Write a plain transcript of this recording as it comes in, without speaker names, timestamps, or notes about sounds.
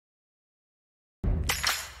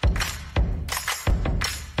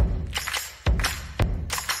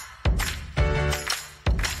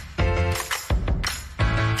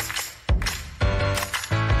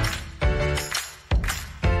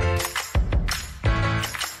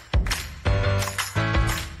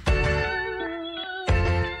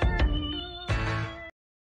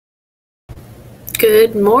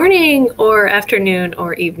Good morning or afternoon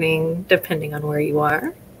or evening, depending on where you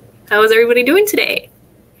are. How is everybody doing today?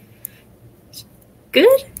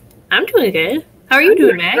 Good? I'm doing good. How are you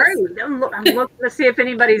doing, Max? Great. I'm looking to see if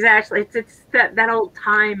anybody's actually, it's that old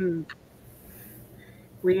time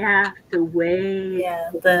we have to wait.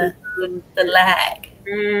 Yeah, the lag.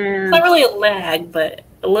 And It's not really a lag, but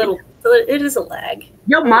it is a lag.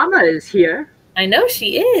 Your mama is here. I know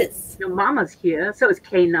she is. Your mama's here. So is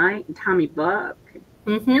Kay Knight and Tommy Buck.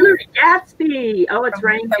 Mm-hmm. Hillary Gatsby. Oh, it's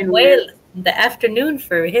raining. Well, the afternoon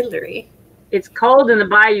for Hillary. It's cold in the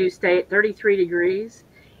Bayou State, 33 degrees.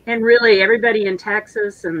 And really, everybody in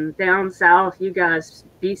Texas and down south, you guys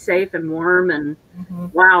be safe and warm. And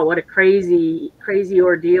wow, what a crazy, crazy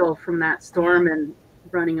ordeal from that storm and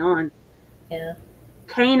running on. Yeah.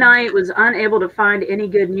 Kay Knight was unable to find any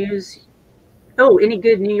good news. Oh, any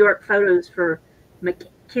good New York photos for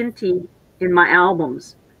McKenty in my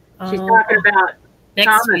albums. She's talking about next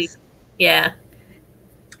Thomas. Week. Yeah.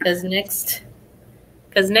 Because next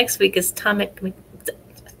week is Thomas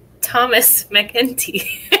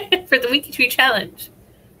McEntee for the WikiTree challenge.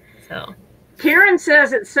 So Karen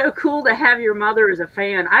says it's so cool to have your mother as a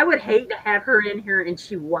fan. I would hate to have her in here and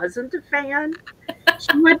she wasn't a fan.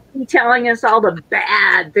 She would be telling us all the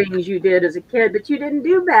bad things you did as a kid, but you didn't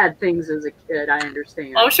do bad things as a kid, I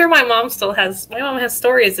understand. I'm sure my mom has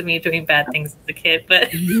stories of me doing bad things as a kid, but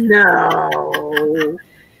no.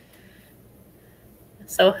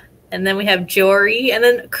 So, and then we have Jory, and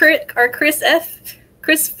then Chris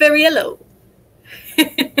Ferriello.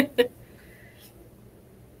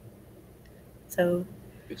 So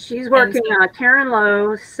she's working. Karen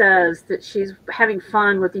Lowe says that she's having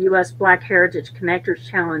fun with the U.S. Black Heritage Connectors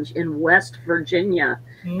Challenge in West Virginia.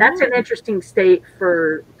 That's an interesting state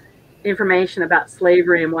for information about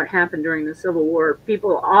slavery and what happened during the Civil War.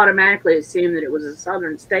 People automatically assume that it was a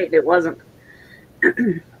southern state. It wasn't.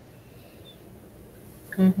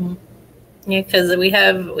 Yeah, because we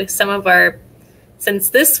have some of our.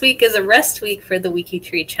 Since this week is a rest week for the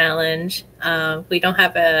WikiTree challenge, we don't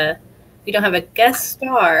have a guest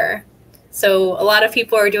star, so a lot of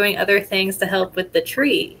people are doing other things to help with the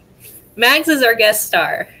tree. Mags is our guest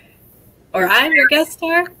star, or I'm your guest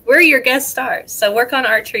star. We're your guest stars, so work on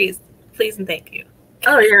our trees, please and thank you.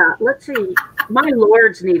 Oh yeah, let's see. My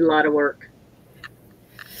lords need a lot of work.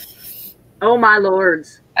 Oh my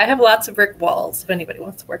lords! I have lots of brick walls. If anybody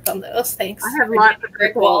wants to work on those, thanks. I have lots of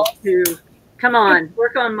brick walls too. Come on,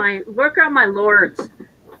 work on my lords.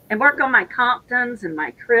 And work on my Comptons and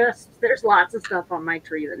my crisps. There's lots of stuff on my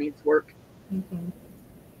tree that needs work.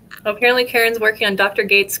 Apparently Karen's working on Dr.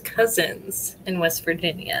 Gates' cousins in West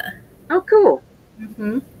Virginia. Oh, cool.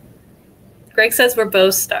 Greg says we're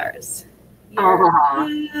both stars.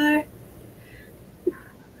 I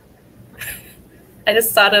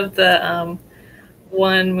just thought of the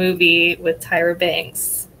one movie with Tyra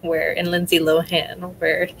Banks and Lindsay Lohan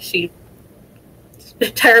where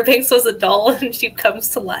Tyra Banks was a doll and she comes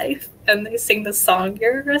to life and they sing the song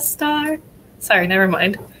 "You're a Star." Sorry, never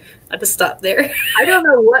mind. I'll just stop there. I don't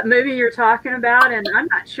know what movie you're talking about, and I'm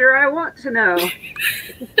not sure I want to know.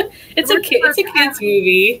 It's a kid's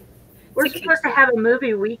movie. We're supposed to have a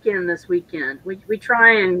movie weekend this weekend. We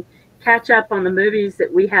try and catch up on the movies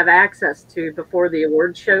that we have access to before the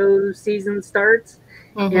award show season starts.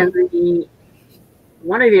 And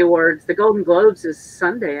one of the awards, the Golden Globes, is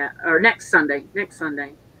Sunday or next Sunday.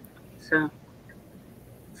 So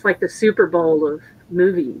it's like the Super Bowl of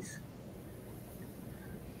movies.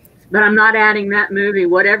 But I'm not adding that movie,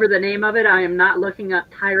 whatever the name of it. I am not looking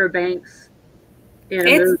up Tyra Banks in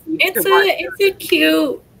a movie.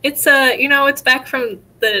 It's back from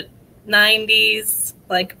the 90s,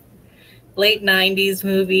 like late 90s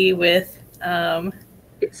movie with. So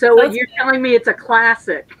what you're telling me, it's a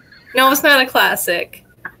classic. No, it's not a classic.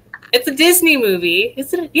 It's a Disney movie.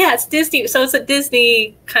 Yeah, it's Disney. So it's a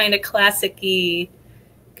Disney kind of classic-y,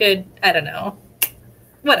 good, I don't know.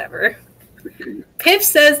 Whatever. Pip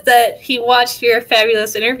says that he watched your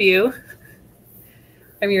fabulous interview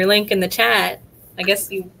from your link in the chat. I guess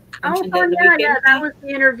you mentioned yeah, that was the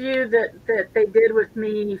interview that they did with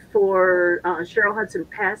me for Cheryl Hudson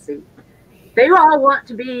Passy. They all want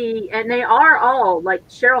to be, and they are all, like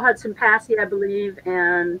Cheryl Hudson Passy, I believe,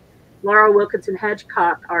 and Laura Wilkinson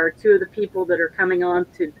Hedgecock are two of the people that are coming on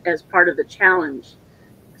as part of the challenge.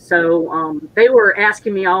 So they were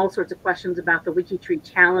asking me all sorts of questions about the WikiTree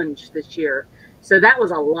challenge this year. So that was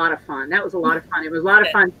a lot of fun. It was a lot of fun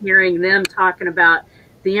hearing them talking about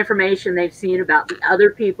the information they've seen about the other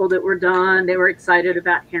people that were done. They were excited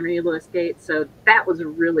about Henry Louis Gates. So that was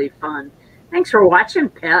really fun. Thanks for watching,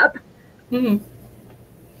 Pep. And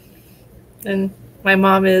my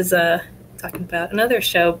mom is talking about another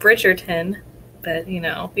show, Bridgerton. But, you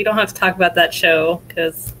know, we don't have to talk about that show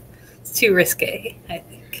because it's too risque, I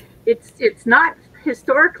think. It's not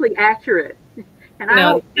historically accurate. And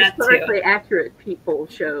I like historically too. accurate people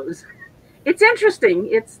shows. It's interesting.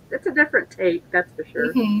 It's a different take, that's for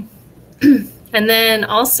sure. Mm-hmm. And then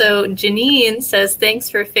also Janine says, thanks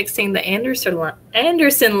for fixing the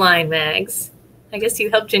Anderson line mags. I guess you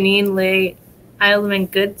helped Janine lay Eileman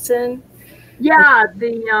Goodson. Yeah,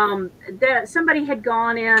 somebody had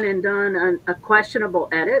gone in and done a questionable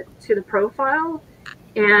edit to the profile,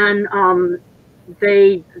 and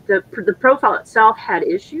the profile itself had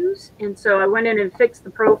issues, and so I went in and fixed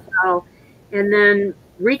the profile, and then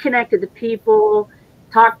reconnected the people,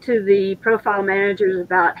 talked to the profile managers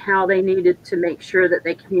about how they needed to make sure that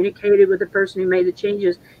they communicated with the person who made the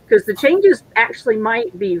changes, because the changes actually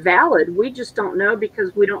might be valid. We just don't know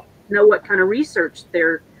because we don't know what kind of research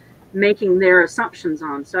they're making their assumptions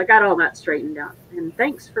on. So I got all that straightened out. And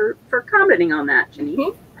thanks for commenting on that, Janine.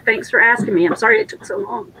 Mm-hmm. Thanks for asking me. I'm sorry it took so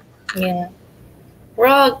long. Yeah. We're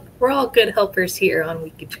all good helpers here on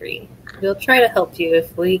WikiTree. We'll try to help you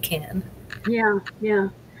if we can. Yeah, yeah.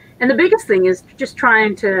 And the biggest thing is just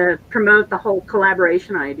trying to promote the whole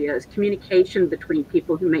collaboration idea, is communication between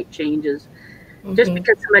people who make changes. Mm-hmm. Just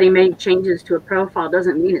because somebody made changes to a profile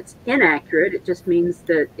doesn't mean it's inaccurate. It just means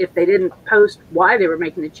that if they didn't post why they were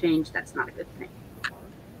making the change, that's not a good thing.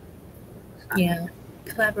 Yeah,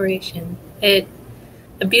 collaboration. It's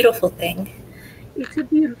a beautiful thing. It's a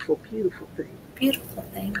beautiful, beautiful thing. Beautiful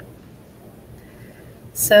thing.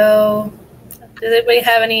 So, does anybody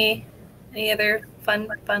have any other fun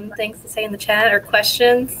things to say in the chat or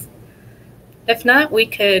questions? If not, we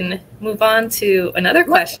can move on to another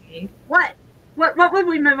question. What would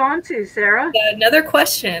we move on to, Sarah? Another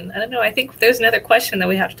question. I don't know. I think there's another question that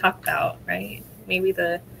we have to talk about, right? Maybe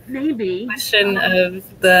question of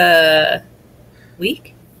the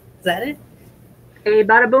week. Is that it? A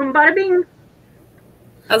bada boom, bada bing.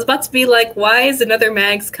 I was about to be like, why is another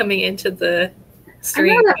Mags coming into the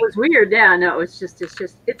stream? I know that was weird. Yeah, no,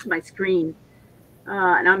 it's my screen.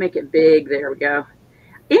 And I'll make it big. There we go.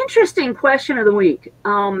 Interesting question of the week.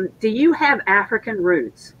 Do you have African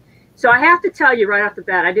roots? So I have to tell you right off the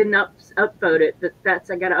bat, I didn't upvote it, but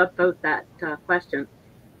I got to upvote that question.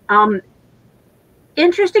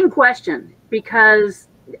 Interesting question, because,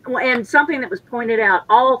 and something that was pointed out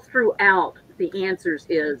all throughout the answers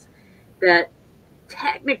is that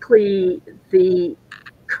technically the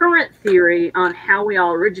current theory on how we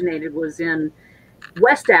all originated was in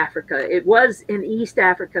West Africa. It was in East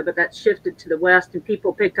Africa, but that shifted to the West, and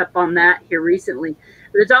people picked up on that here recently.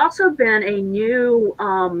 There's also been a new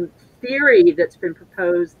theory that's been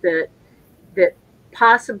proposed that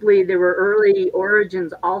possibly there were early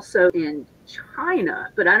origins also in China,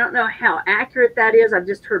 but I don't know how accurate that is. I've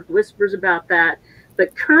just heard whispers about that.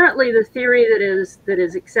 But currently the theory that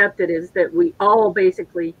is accepted is that we all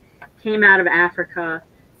basically came out of Africa,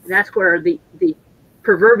 and that's where the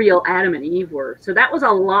proverbial Adam and Eve were. So that was a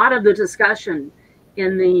lot of the discussion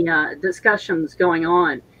in the discussions going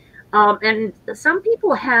on. And some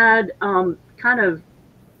people had kind of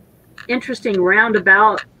interesting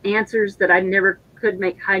roundabout answers that I never could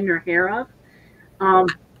make hide nor hair of.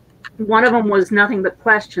 One of them was nothing but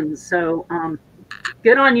questions. So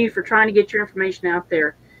good on you for trying to get your information out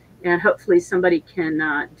there, and hopefully somebody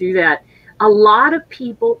can do that. A lot of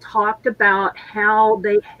people talked about how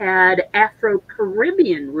they had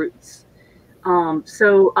Afro-Caribbean roots.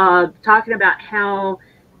 Talking about how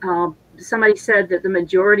somebody said that the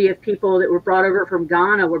majority of people that were brought over from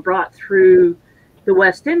Ghana were brought through the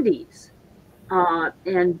West Indies.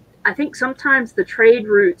 And I think sometimes the trade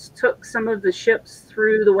routes took some of the ships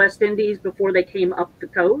through the West Indies before they came up the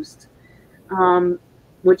coast,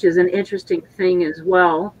 which is an interesting thing as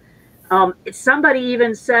well. Somebody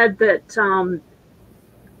even said that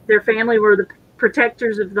their family were the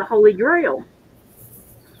protectors of the Holy Grail.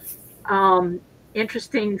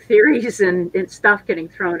 Interesting theories and stuff getting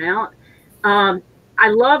thrown out. I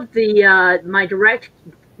love my direct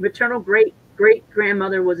maternal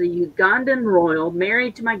great-grandmother was a Ugandan royal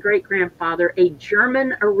married to my great-grandfather, a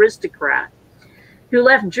German aristocrat who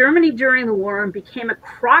left Germany during the war and became a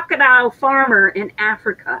crocodile farmer in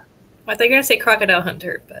Africa. I thought you were going to say crocodile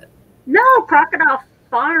hunter, but... No, crocodile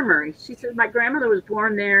farmer. She said my grandmother was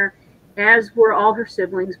born there, as were all her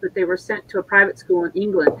siblings, but they were sent to a private school in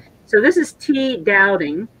England. So this is T.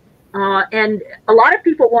 Dowding. And a lot of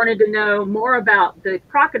people wanted to know more about the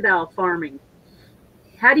crocodile farming.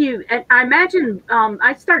 How do you, and I imagine,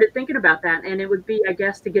 I started thinking about that, and it would be, I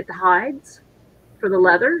guess, to get the hides for the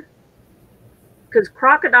leather. Because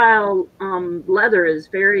crocodile leather is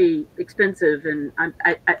very expensive, and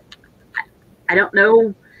I don't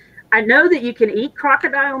know. I know that you can eat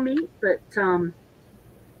crocodile meat, but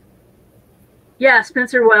yeah,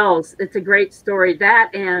 Spencer Wells. It's a great story.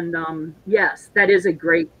 That and yes, that is a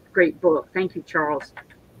great book. Thank you, Charles.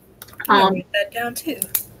 I'm gonna write that down too.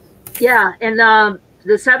 Yeah, and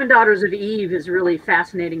the Seven Daughters of Eve is really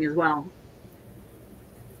fascinating as well.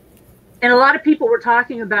 And a lot of people were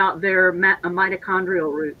talking about their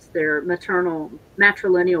mitochondrial roots, their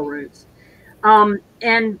matrilineal roots.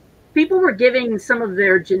 And people were giving some of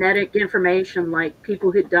their genetic information, like people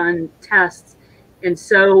who'd done tests. And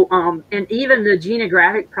so, and even the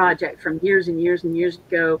Genographic Project from years and years and years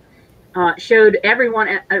ago showed everyone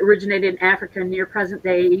originated in Africa near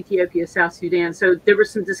present-day Ethiopia, South Sudan. So there were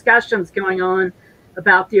some discussions going on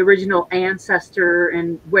about the original ancestor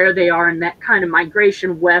and where they are in that kind of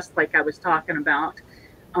migration west, like I was talking about.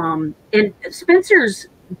 And Spencer's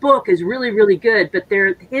book is really, really good, but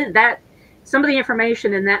some of the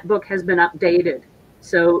information in that book has been updated.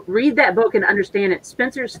 So read that book and understand it.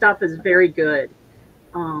 Spencer's stuff is very good.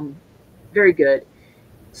 Very good.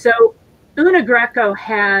 So Una Greco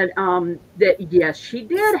had yes, she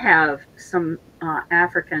did have some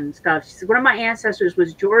African stuff. She said, one of my ancestors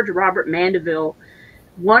was George Robert Mandeville,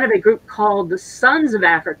 one of a group called the Sons of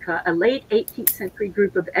Africa, a late 18th century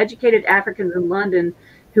group of educated Africans in London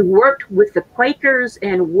who worked with the Quakers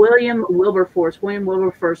and William Wilberforce. William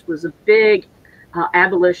Wilberforce was a big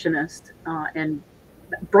abolitionist and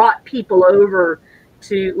brought people over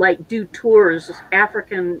to like do tours,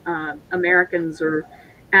 African Americans or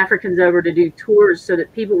Africans over to do tours so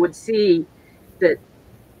that people would see that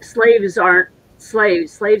slaves aren't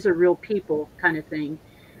slaves. Slaves are real people, kind of thing.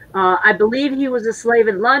 I believe he was a slave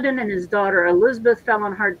in London, and his daughter Elizabeth fell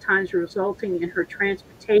on hard times, resulting in her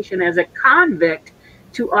transportation as a convict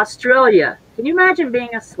to Australia. Can you imagine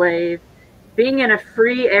being a slave, being in a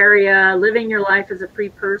free area, living your life as a free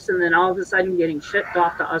person, then all of a sudden getting shipped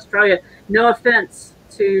off to Australia? No offense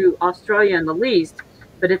to Australia in the least,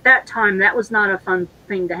 but at that time, that was not a fun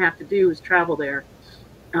thing to have to do, was travel there.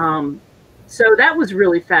 So that was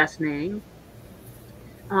really fascinating.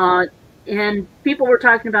 And people were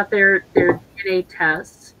talking about their DNA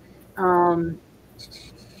tests.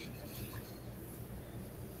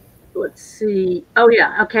 Let's see. Oh,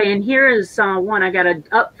 yeah. Okay. And here is one. I got to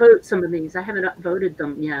upvote some of these. I haven't upvoted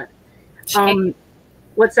them yet.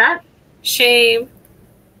 What's that? Shame.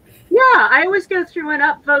 Yeah. I always go through and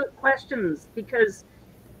upvote questions because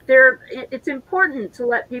it's important to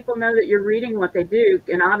let people know that you're reading what they do.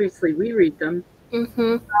 And obviously we read them.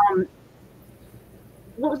 Mm-hmm.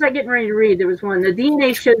 What was I getting ready to read? There was one. The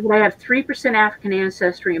DNA shows that I have 3% African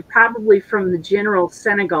ancestry and probably from the general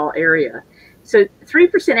Senegal area. So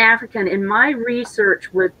 3% African. In my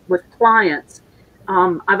research with clients,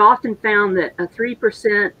 I've often found that a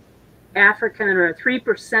 3% African or a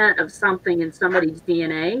 3% of something in somebody's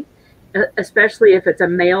DNA, especially if it's a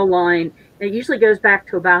male line, it usually goes back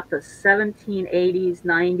to about the 1780s,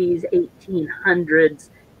 90s, 1800s,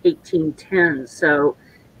 1810s. So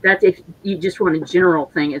that's if you just want a general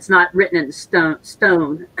thing. It's not written in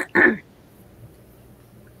stone.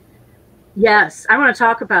 Yes, I want to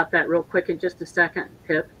talk about that real quick in just a second,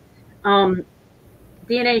 Pip.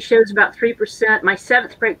 DNA shows about 3%. My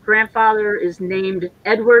 7th great-grandfather is named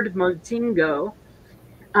Edward Mozingo.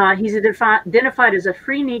 He's identified as a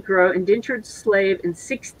free Negro, indentured slave in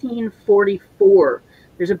 1644.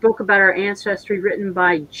 There's a book about our ancestry written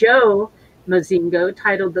by Joe Mozingo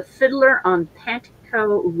titled The Fiddler on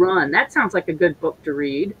Pantico Run. That sounds like a good book to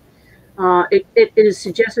read. It is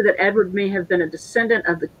suggested that Edward may have been a descendant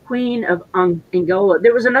of the Queen of Angola.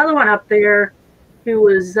 There was another one up there who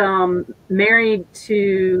was married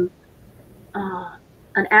to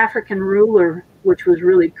an African ruler, which was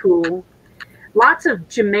really cool. Lots of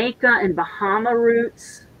Jamaica and Bahama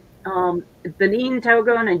roots, Benin,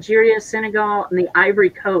 Togo, Nigeria, Senegal, and the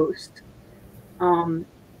Ivory Coast. Let's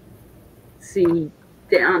see,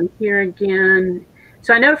 down here again.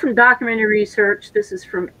 So I know from documentary research, this is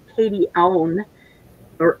from Katie Owen,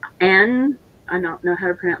 or Anne, I don't know how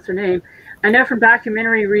to pronounce her name. I know from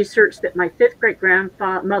documentary research that my 5th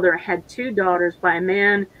great-grandmother had 2 daughters by a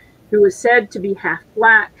man who was said to be half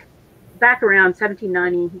black. Back around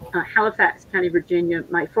 1790, Halifax County, Virginia,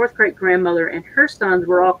 my 4th great-grandmother and her sons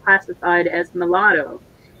were all classified as mulatto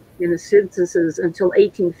in the censuses until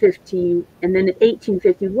 1850. And then in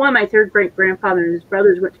 1851, my 3rd great-grandfather and his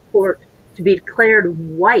brothers went to court to be declared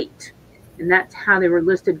white. And that's how they were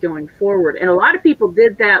listed going forward. And a lot of people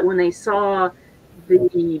did that when they saw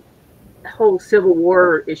the whole Civil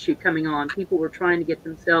War issue coming on. People were trying to get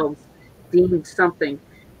themselves deemed something.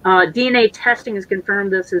 DNA testing has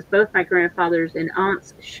confirmed this, as both my grandfathers and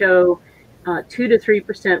aunts show 2 to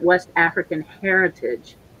 3% West African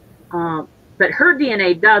heritage. But her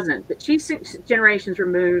DNA doesn't. But she's 6 generations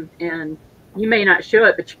removed, and you may not show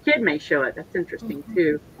it, but your kid may show it. That's interesting,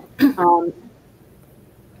 too.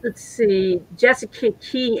 Let's see. Jessica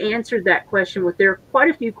Key answered that question with there are quite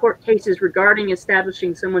a few court cases regarding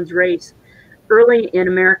establishing someone's race early in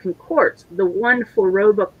American courts. The one for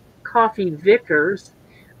Roba Coffee Vickers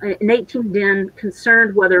in 1810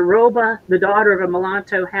 concerned whether Roba, the daughter of a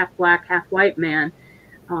mulatto, half-black, half-white man,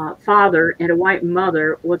 father, and a white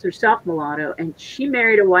mother, was herself mulatto, and she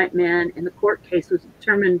married a white man, and the court case was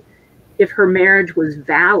determined if her marriage was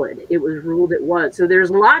valid. It was ruled it was. So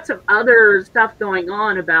there's lots of other stuff going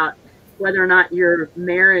on about whether or not your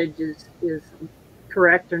marriage is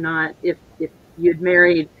correct or not if you'd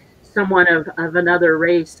married someone of another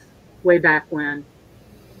race way back when.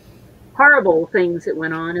 Horrible things that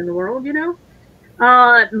went on in the world, you know.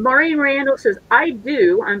 Maureen Randall says, I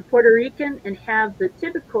do. I'm Puerto Rican and have the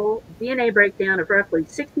typical DNA breakdown of roughly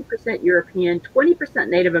 60% European, 20%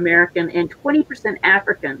 Native American, and 20%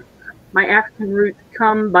 African. My African roots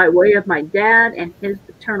come by way of my dad and his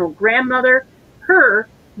paternal grandmother. Her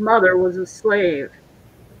mother was a slave.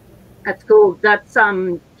 That's cool. That's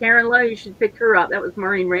Karen Lowe. You should pick her up. That was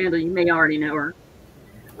Maureen Randall. You may already know her.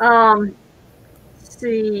 Let's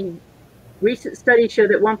see. Recent studies show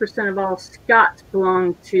that 1% of all Scots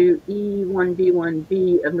belong to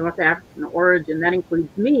E1B1B of North African origin. That includes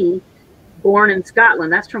me, born in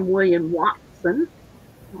Scotland. That's from William Watson.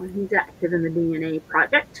 He's active in the DNA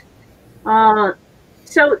project.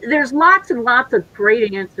 So there's lots and lots of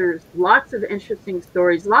great answers, lots of interesting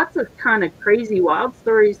stories, lots of kind of crazy, wild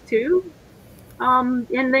stories too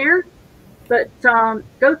in there. But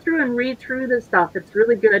go through and read through this stuff. It's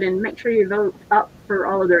really good, and make sure you vote up for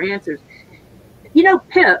all of their answers. You know,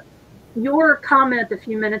 Pip, your comment a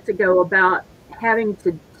few minutes ago about having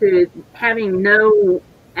having no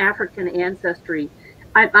African ancestry,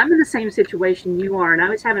 I'm in the same situation you are, and I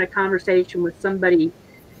was having a conversation with somebody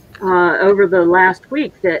over the last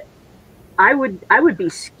week that I would be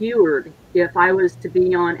skewered if I was to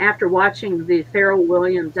be on after watching the Pharrell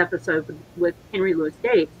Williams episode with Henry Louis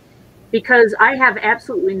Gates, because I have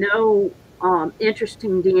absolutely no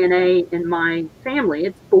interesting DNA in my family.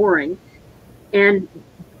 It's boring. And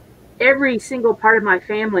every single part of my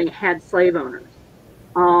family had slave owners.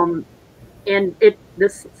 And the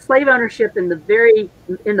slave ownership in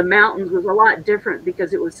the mountains was a lot different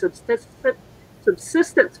because it was subsistence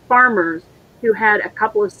farmers who had a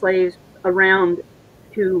couple of slaves around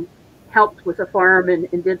who helped with the farm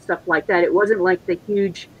and did stuff like that. It wasn't like the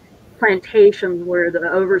huge plantations where the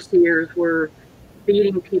overseers were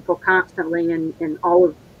beating people constantly and all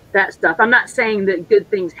of that stuff. I'm not saying that good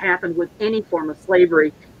things happened with any form of slavery.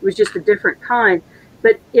 It was just a different kind.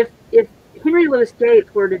 But if Henry Louis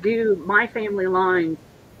Gates were to do my family line,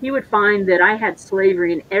 he would find that I had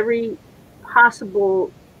slavery in every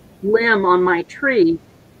possible limb on my tree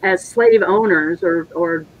as slave owners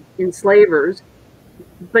or enslavers.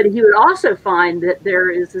 But he would also find that there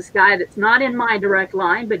is this guy that's not in my direct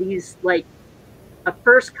line, but he's like a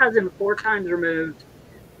first cousin 4 times removed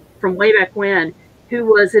from way back when, who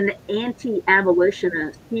was an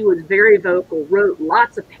anti-abolitionist. He was very vocal, wrote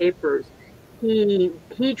lots of papers. He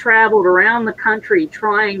traveled around the country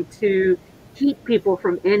trying to keep people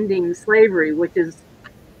from ending slavery, which is,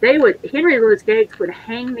 Henry Louis Gates would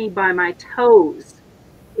hang me by my toes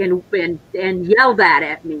and yell that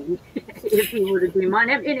at me if he were to do mine.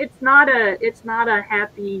 And it's not a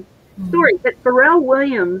happy story. But Pharrell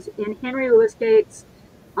Williams in Henry Louis Gates'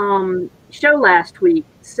 show last week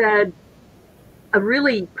said a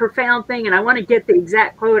really profound thing, and I want to get the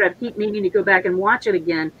exact quote. I keep meaning to go back and watch it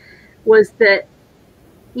again, was that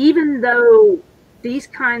even though these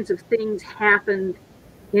kinds of things happened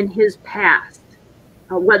in his past,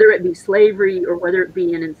 whether it be slavery or whether it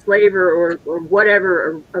be an enslaver or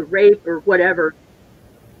whatever, or a rape or whatever,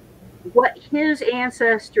 what his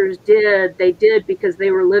ancestors did, they did because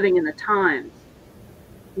they were living in the times.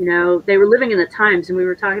 You know, they were living in the times, and we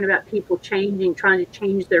were talking about people trying to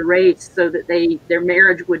change their race so that their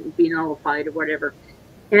marriage wouldn't be nullified or whatever.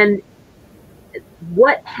 And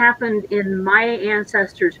what happened in my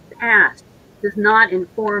ancestors' past does not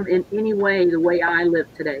inform in any way the way I live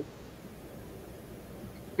today.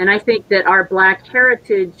 And I think that our Black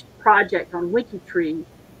Heritage Project on WikiTree,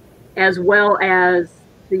 as well as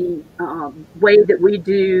the way that we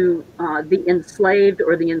do the enslaved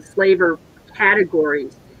or the enslaver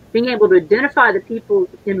categories, being able to identify the people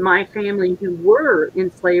in my family who were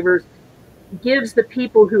enslavers, gives the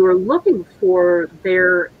people who are looking for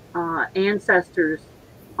their ancestors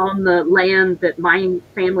on the land that my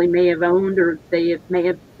family may have owned or may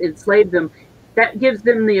have enslaved them, that gives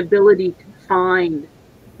them the ability to find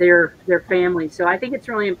their family. So I think it's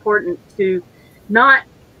really important to not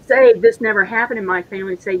say this never happened in my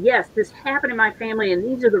family, say, yes, this happened in my family, and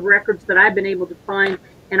these are the records that I've been able to find,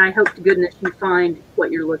 and I hope to goodness you find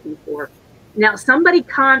what you're looking for. Now, somebody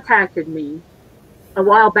contacted me a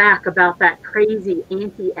while back about that crazy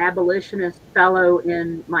anti-abolitionist fellow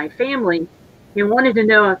in my family and wanted to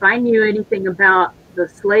know if I knew anything about the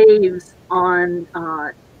slaves on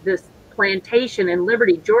this plantation in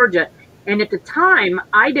Liberty, Georgia. And at the time,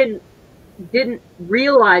 I didn't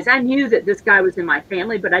realize, I knew that this guy was in my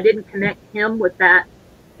family, but I didn't connect him with that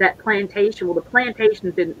plantation. Well, the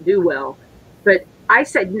plantation didn't do well, but I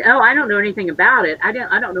said, no, I don't know anything about it. I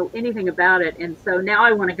don't know anything about it. And so now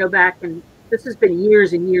I want to go back, and this has been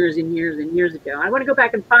years and years and years and years ago. I want to go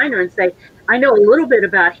back and find her and say, I know a little bit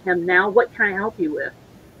about him now. What can I help you with?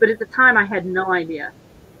 But at the time, I had no idea.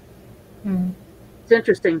 It's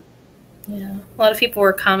interesting. Yeah, a lot of people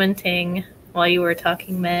were commenting while you were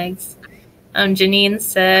talking, Megs. Janine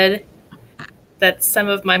said that some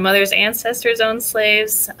of my mother's ancestors owned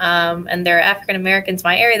slaves, and there are African Americans in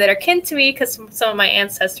my area that are kin to me because some of my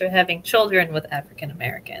ancestors are having children with African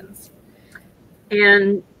Americans.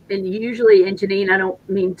 And usually, and Janine, I don't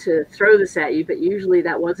mean to throw this at you, but usually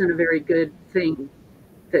that wasn't a very good thing,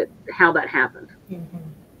 how that happened.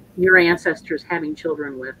 Your ancestors having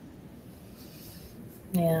children with.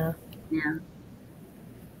 Yeah. Yeah.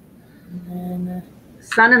 And then,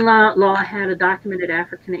 son-in-law had a documented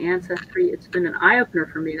African ancestry. It's been an eye-opener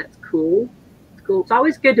for me. That's cool. It's cool. It's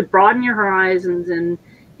always good to broaden your horizons and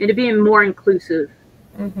to be more inclusive.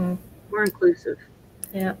 More inclusive.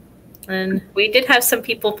 Yeah. And we did have some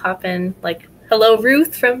people pop in, like, hello,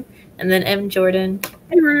 Ruth, and then M. Jordan.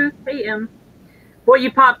 Hey, Ruth. Hey, M. Boy,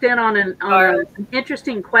 you popped in on an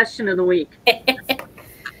interesting question of the week.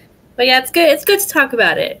 But yeah, it's good. It's good to talk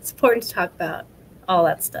about it. It's important to talk about all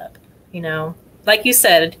that stuff. You know, like you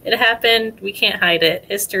said, it happened. We can't hide it.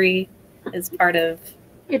 History is part of.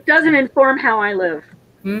 It doesn't inform how I live.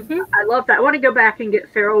 I love that. I want to go back and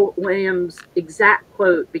get Pharrell Williams' exact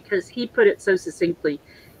quote because he put it so succinctly.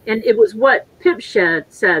 And it was what Pip said,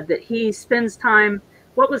 that he spends time.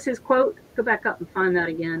 What was his quote? Go back up and find that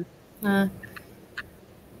again.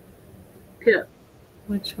 Pip.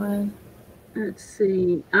 Which one? Let's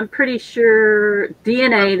see. I'm pretty sure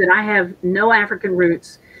DNA that I have no African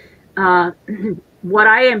roots. What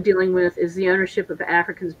I am dealing with is the ownership of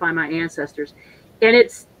Africans by my ancestors. And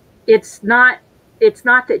it's not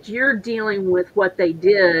that you're dealing with what they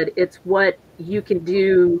did. It's what you can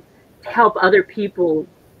do to help other people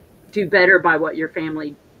do better by what your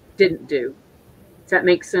family didn't do. Does that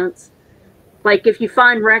make sense? Like if you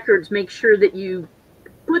find records, make sure that you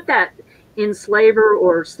put that enslaver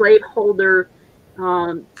or slaveholder,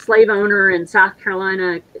 slave owner in South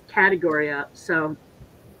Carolina category up. So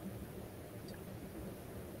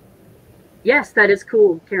yes, that is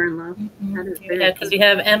cool, Karen Love. That is very because we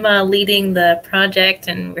have Emma leading the project,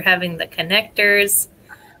 and we're having the connectors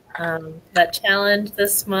that challenge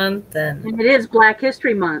this month, and it is Black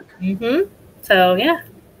History Month. So yeah,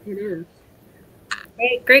 it is.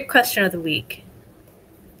 Great question of the week.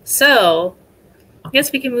 So I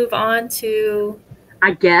guess we can move on to.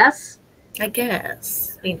 I guess.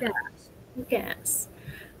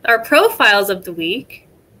 Our profiles of the week.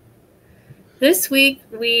 This week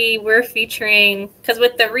we were featuring, because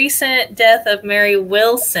with the recent death of Mary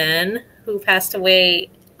Wilson, who passed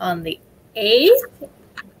away on the 8th,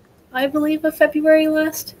 I believe, of February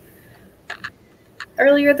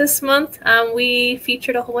earlier this month, we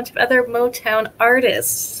featured a whole bunch of other Motown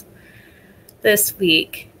artists this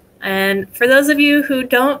week. And for those of you who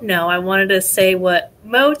don't know, I wanted to say what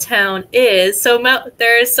Motown is. So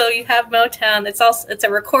you have Motown. It's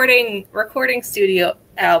a recording studio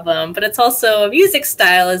album, but it's also a music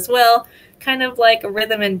style as well, kind of like a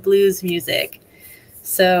rhythm and blues music.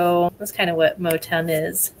 So that's kind of what Motown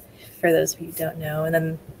is, for those of you who don't know. And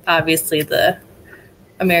then obviously the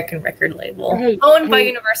American record label, owned by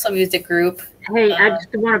Universal Music Group. Hey, I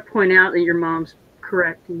just want to point out that your mom's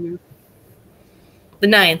correcting you. The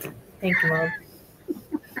 9th. Thank you, Mom.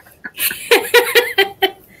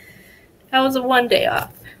 That was a 1 day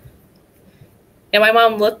off. Yeah, my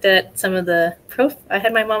mom looked at some of the I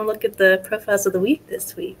had my mom look at the profiles of the week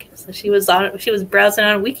this week. So she was browsing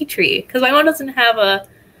on WikiTree, because my mom doesn't have a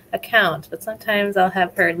account, but sometimes I'll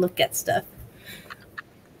have her look at stuff.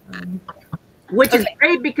 Which is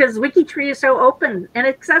great, because WikiTree is so open and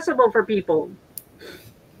accessible for people.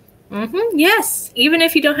 Yes. Even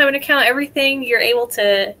if you don't have an account, everything you're able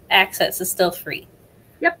to access is still free.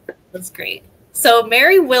 Yep. That's great. So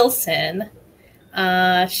Mary Wilson,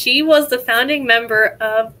 she was the founding member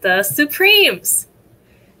of the Supremes.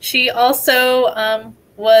 She also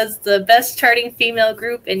was the best charting female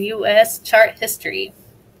group in U.S. chart history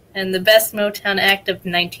and the best Motown act of the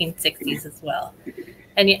 1960s as well.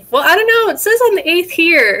 And well, I don't know. It says on the 8th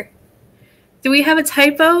here. Do we have a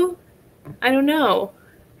typo? I don't know.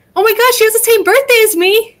 Oh my gosh, she has the same birthday as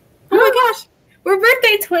me. Oh my gosh, we're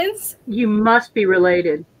birthday twins. You must be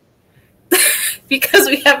related. Because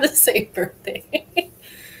we have the same birthday.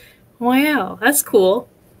 Wow, that's cool.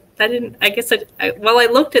 I guess while I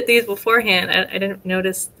looked at these beforehand, I didn't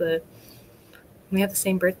notice we have the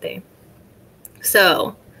same birthday.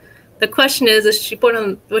 So the question is she born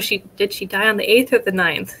on, did she die on the 8th or the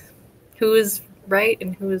 9th? Who is right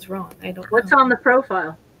and who is wrong? I don't know. What's on the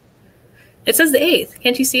profile? It says the 8th.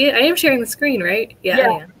 Can't you see it? I am sharing the screen, right? Yeah,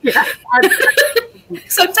 I am. Yeah.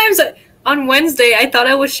 Sometimes on Wednesday, I thought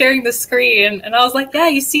I was sharing the screen, and I was like, yeah,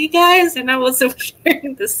 you see, guys? And I wasn't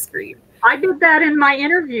sharing the screen. I did that in my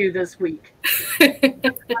interview this week. Yeah,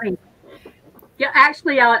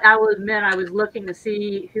 actually, I will admit I was looking to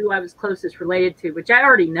see who I was closest related to, which I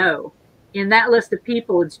already know. In that list of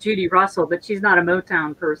people, it's Judy Russell, but she's not a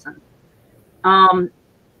Motown person.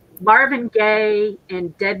 Marvin Gaye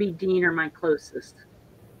and Debbie Dean are my closest.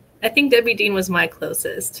 I think Debbie Dean was my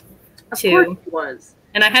closest, too. Of course it was.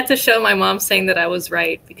 And I had to show my mom saying that I was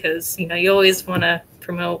right because, you know, you always want to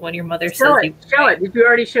promote when your mother says you were Show right. it. Did you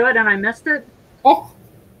already show it and I missed it? Oh,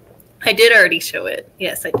 I did already show it.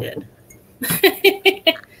 Yes, I did.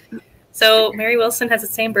 So Mary Wilson has the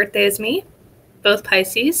same birthday as me, both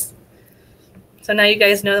Pisces. So now you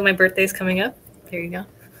guys know that my birthday is coming up. There you go.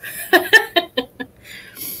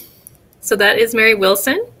 So that is Mary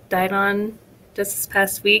Wilson, died on just this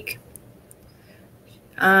past week.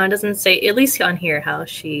 Doesn't say, at least on here, how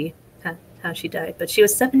she died, but she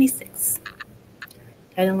was 76.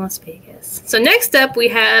 Died in Las Vegas. So next up we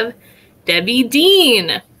have Debbie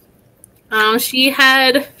Dean.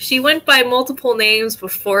 She went by multiple names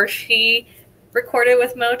before she recorded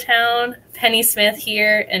with Motown. Penny Smith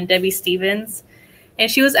here and Debbie Stevens. And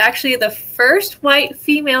she was actually the first white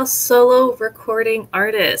female solo recording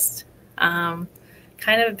artist.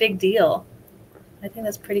 Kind of a big deal. I think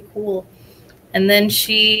that's pretty cool. And then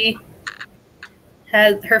she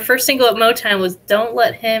had her first single at Motown was "Don't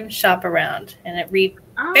Let Him Shop Around," and it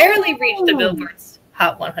barely reached the Billboard's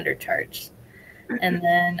Hot 100 charts. And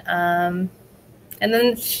then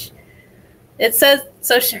it says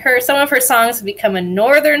some of her songs have become a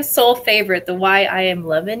Northern Soul favorite, the "Why I Am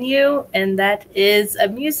Lovin' You," and that is a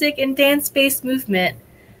music and dance-based movement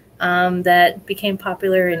that became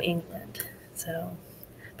popular in England. So,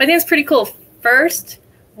 but I think it's pretty cool. First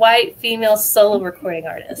white female solo recording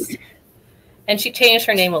artist. And she changed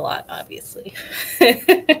her name a lot, obviously.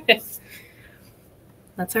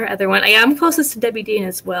 That's our other one. I'm closest to Debbie Dean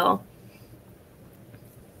as well.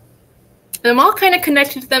 And I'm all kind of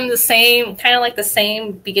connected to them the same, kind of like the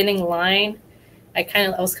same beginning line. I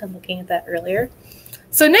was kind of looking at that earlier.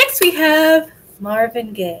 So next we have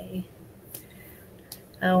Marvin Gaye.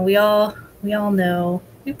 We all know,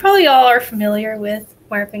 we probably all are familiar with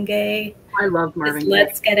Marvin Gaye. I love Marvin Gaye.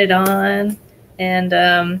 Let's Get It On.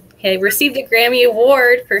 And he received a Grammy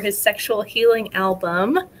Award for his Sexual Healing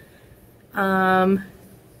album.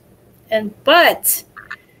 But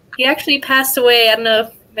he actually passed away. I don't know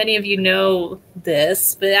if many of you know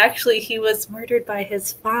this, but actually he was murdered by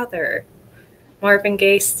his father, Marvin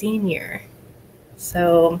Gaye Sr.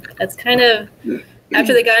 So that's kind of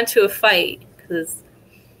after they got into a fight, because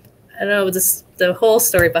I don't know the whole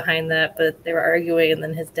story behind that, but they were arguing and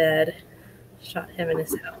then his dad shot him in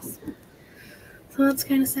his house. So that's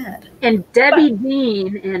kind of sad. And Debbie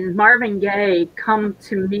Dean and Marvin Gaye come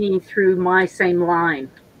to me through my same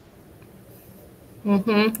line.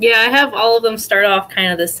 Mm-hmm. Yeah, I have all of them start off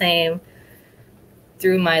kind of the same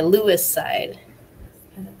through my Lewis side,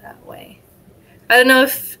 kind of that way. I don't know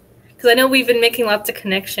because I know we've been making lots of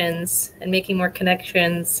connections and making more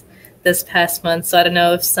connections this past month, so I don't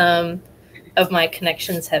know if some of my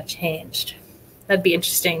connections have changed. That'd be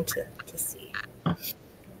interesting to see.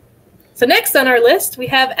 So next on our list, we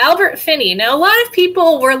have Albert Finney. Now, a lot of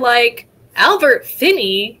people were like, Albert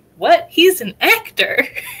Finney? What? He's an actor.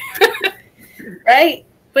 Right?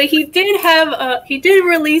 But he did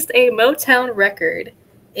release a Motown record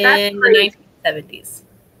in the 1970s.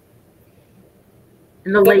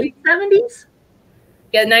 In the late 70s?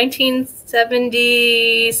 Yeah,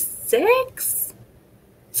 1976?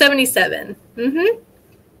 77. Mm-hmm. It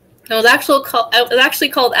was actually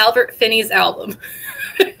called Albert Finney's album.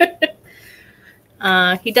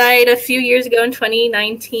 He died a few years ago in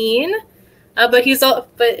 2019. But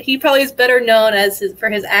he probably is better known for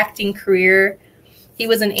his acting career. He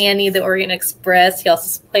was in Annie, the Orient Express. He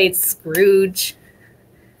also played Scrooge.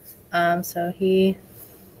 Albert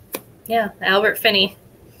Finney.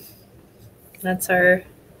 That's our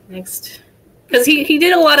next, because he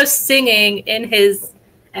did a lot of singing in his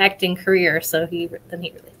acting career. So he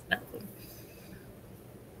released an album.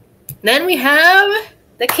 Then we have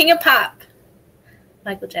the King of Pop,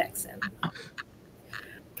 Michael Jackson.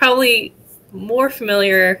 Probably more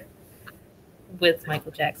familiar with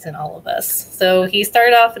Michael Jackson, all of us. So he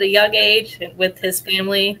started off at a young age with his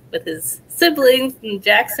family, with his siblings in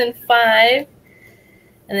Jackson 5.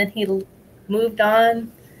 And then he moved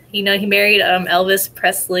on. He married Elvis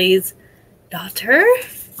Presley's daughter.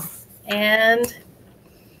 And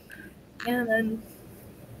then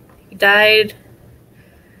he died.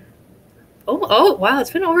 Oh, wow,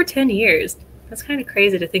 it's been over 10 years. That's kind of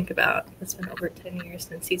crazy to think about. It's been over 10 years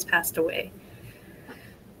since he's passed away.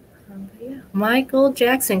 Michael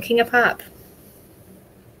Jackson, King of Pop.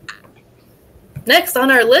 Next on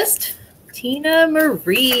our list, Tina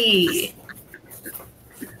Marie.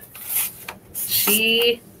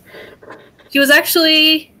 She was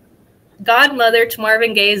actually godmother to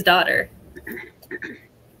Marvin Gaye's daughter.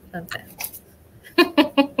 Okay.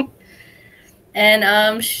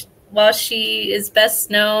 And while she is best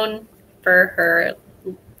known for her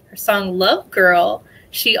song Love Girl,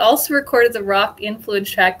 she also recorded the rock influence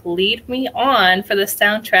track Lead Me On for the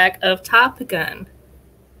soundtrack of Top Gun.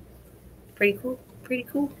 Pretty cool.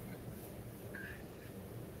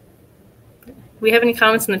 We have any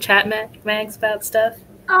comments in the chat, Mags, about stuff?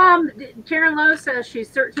 Karen Lowe says she's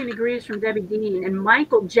 13 degrees from Debbie Dean and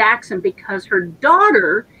Michael Jackson because her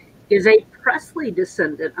daughter is a Presley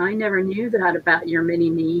descendant. I never knew that about your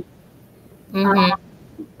mini-me. Mm-hmm.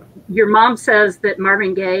 Your mom says that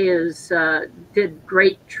Marvin Gaye did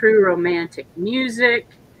great true romantic music.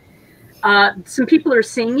 Some people are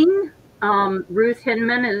singing. Ruth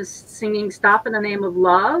Hinman is singing Stop in the Name of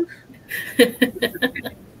Love.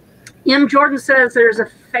 M. Jordan says there's a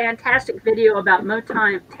fantastic video about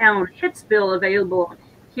Motown Hitsville available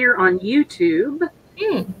here on YouTube.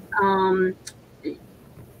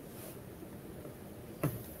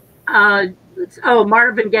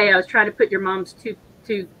 Marvin Gaye. I was trying to put your mom's two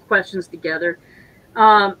questions together.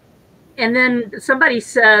 And then somebody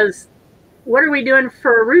says, what are we doing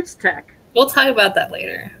for Roots Tech? We'll talk about that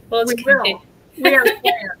later. We will.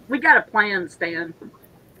 We got a plan, Stan.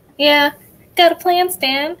 Yeah, got a plan,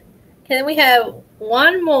 Stan. Okay, then we have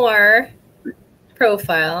one more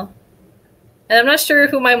profile. And I'm not sure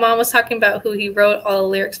who my mom was talking about, who he wrote all the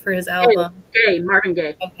lyrics for his album. Marvin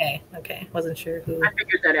Gaye. Okay. Wasn't sure who. I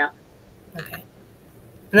figured that out. Okay.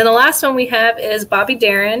 And then the last one we have is Bobby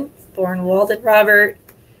Darin, born Walden Robert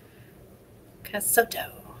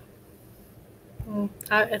Casotto.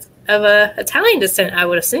 It's of Italian descent, I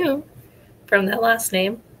would assume, from that last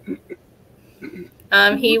name.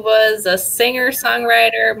 He was a singer,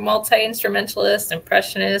 songwriter, multi-instrumentalist,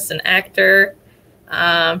 impressionist, and actor.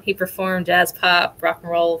 He performed jazz, pop, rock and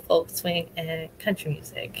roll, folk, swing, and country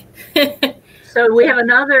music. So we have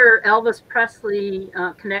another Elvis Presley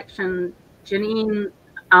connection. Janine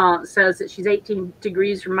says that she's 18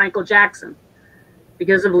 degrees from Michael Jackson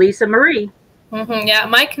because of Lisa Marie. Mm-hmm, yeah,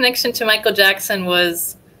 my connection to Michael Jackson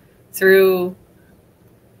was through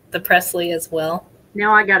the Presley as well.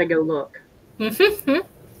 Now I got to go look. Mm-hmm.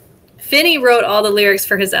 Finney wrote all the lyrics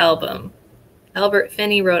for his album. Albert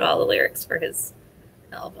Finney wrote all the lyrics for his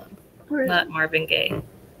album, not Marvin Gaye.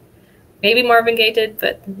 Maybe Marvin Gaye did,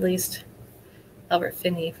 but at least Albert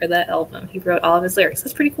Finney for that album. He wrote all of his lyrics.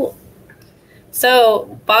 That's pretty cool.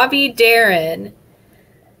 So Bobby Darin,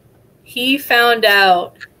 he found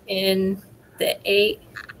out in the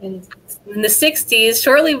 60s,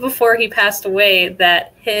 shortly before he passed away,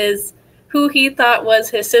 that who he thought was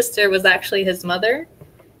his sister was actually his mother,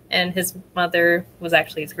 and his mother was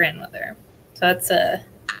actually his grandmother. So that's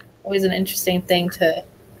always an interesting thing to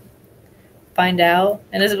find out.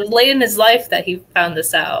 And it was late in his life that he found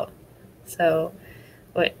this out. So,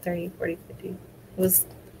 30, 40, 50? It was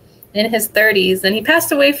in his 30s, and he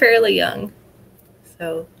passed away fairly young.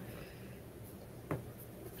 So,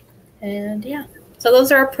 and yeah. So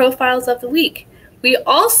those are our profiles of the week. We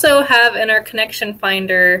also have in our connection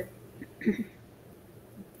finder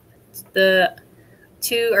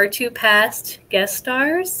our two past guest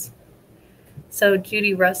stars. So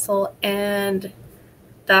Judy Russell and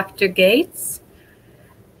Dr. Gates.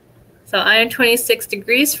 So I am 26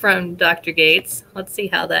 degrees from Dr. Gates. Let's see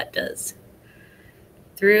how that does.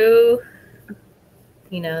 Through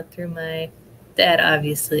my dad,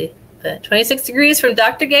 obviously. But 26 degrees from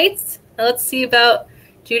Dr. Gates. Now let's see about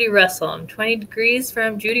Judy Russell. I'm 20 degrees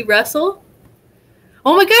from Judy Russell.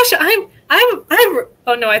 Oh my gosh, I'm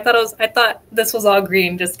oh no, I thought this was all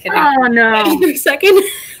green. Just kidding. Oh no. For a second.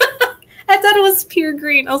 I thought it was pure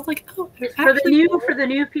green. I was like, oh, for the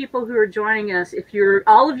new people who are joining us, if you're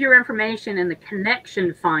all of your information in the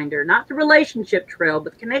connection finder, not the relationship trail,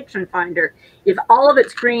 but the connection finder, if all of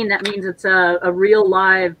it's green, that means it's a real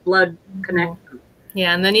live blood connection.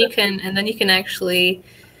 Yeah, and then you can actually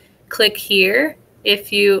click here.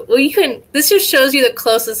 If you this just shows you the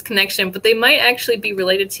closest connection, but they might actually be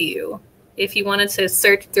related to you. If you wanted to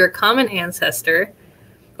search through a common ancestor,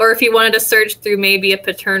 or if you wanted to search through maybe a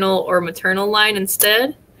paternal or maternal line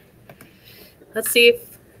instead. Let's see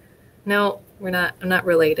if, no, I'm not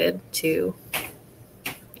related to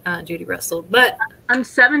Judy Russell, but I'm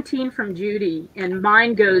 17 from Judy, and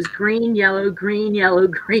mine goes green, yellow, green, yellow,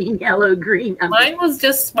 green, yellow, green. Mine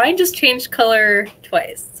just changed color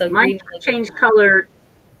twice. So mine changed color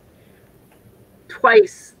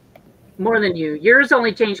twice more than you. Yours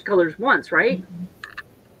only changed colors once, right? Mm-hmm.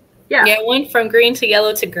 Yeah. Yeah, it went from green to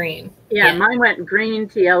yellow to green. Yeah, mine went green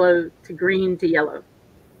to yellow to green to yellow.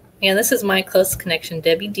 Yeah, this is my close connection,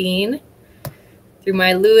 Debbie Dean, through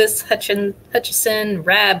my Lewis Hutchison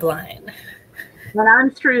Rab line. And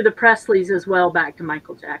I'm through the Presleys as well, back to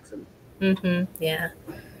Michael Jackson. Mm-hmm. Yeah.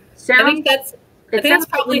 I think that's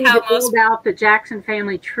probably how most build out the Jackson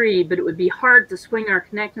family tree, but it would be hard to swing our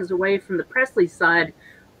connections away from the Presley side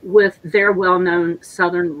with their well-known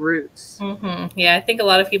Southern roots. Mm-hmm. Yeah, I think a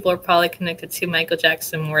lot of people are probably connected to Michael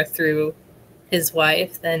Jackson more through his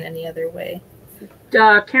wife than any other way.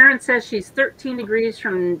 Karen says she's 13 degrees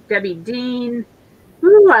from Debbie Dean.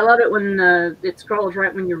 Ooh, I love it when it scrolls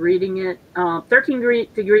right when you're reading it. 13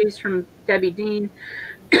 degrees from Debbie Dean.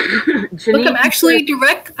 Look,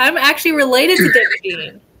 I'm actually related to Debbie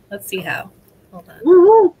Dean. Let's see how. Hold on.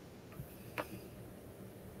 Woo-hoo.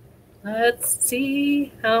 Let's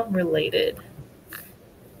see how I'm related.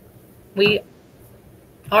 We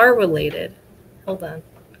are related. Hold on.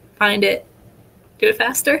 Find it. Do it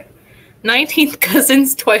faster. 19th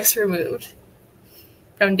cousins twice removed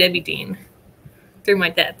from Debbie Dean through my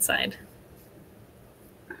dad's side.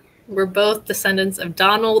 We're both descendants of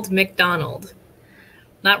Donald McDonald.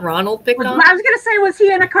 Not Ronald McDonald. I was going to say, was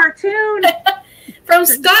he in a cartoon? From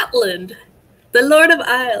Scotland, the Lord of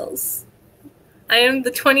Isles. I am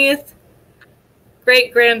the 20th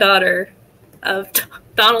great-granddaughter of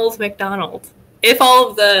Donald McDonald. If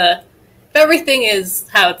everything is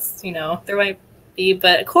how it's, there might be,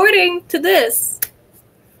 but according to this,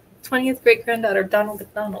 20th great-granddaughter of Donald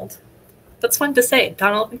McDonald. That's fun to say,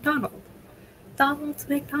 Donald McDonald. Donald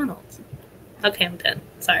McDonald. Okay, I'm done.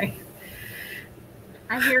 Sorry.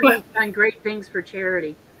 I hear he's done great things for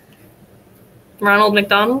charity. Ronald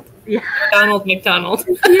McDonald? Yeah. Donald McDonald.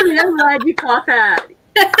 I'm glad you caught that.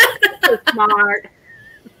 So smart.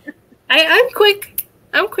 I'm quick.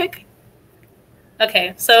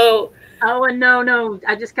 Okay, so. Oh, and no.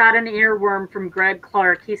 I just got an earworm from Greg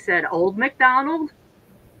Clark. He said, Old McDonald?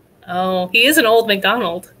 Oh, he is an old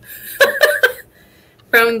McDonald.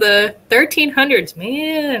 From the 1300s,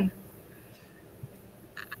 man.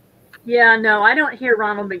 Yeah, no, I don't hear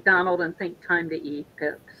Ronald McDonald and think time to eat.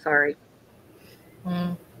 Sorry.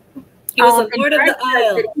 He was the Lord of the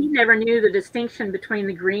Isle. He never knew the distinction between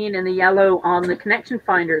the green and the yellow on the connection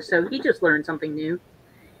finder, so he just learned something new.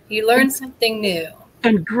 You learned something new.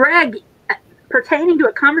 And Greg, pertaining to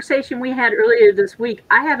a conversation we had earlier this week,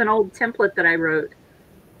 I have an old template that I wrote,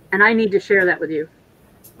 and I need to share that with you.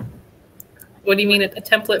 What do you mean, a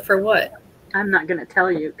template for what? I'm not going to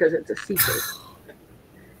tell you because it's a secret.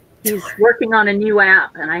 He's working on a new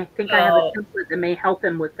app, and I think I have a template that may help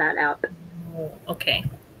him with that app. Oh, okay.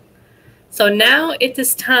 So now it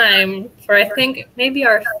is time for, I think, maybe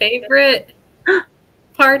our favorite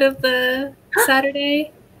part of the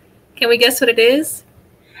Saturday. Can we guess what it is?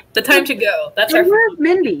 The time to go. That's our. Where's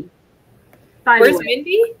Mindy? Where's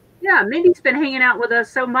Mindy? Yeah, Mindy's been hanging out with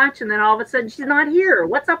us so much, and then all of a sudden she's not here.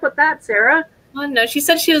 What's up with that, Sarah? Oh no, she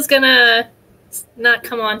said she was gonna not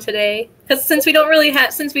come on today because since we don't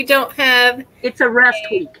have. It's a rest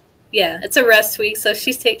week. Yeah, it's a rest week, so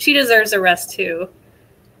she deserves a rest too.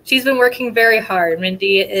 She's been working very hard.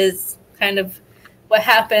 Mindy is kind of what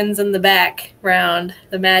happens in the background,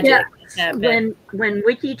 the magic. Yeah, when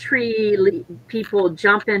WikiTree people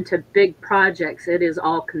jump into big projects, it is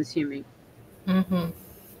all consuming. Mm-hmm.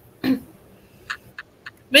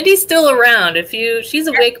 Mindy's still around. She's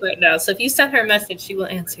awake right now, so if you send her a message, she will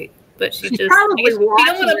answer you. But she's probably you don't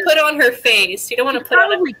want to put on her face. You don't want to put on.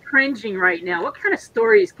 Probably cringing right now. What kind of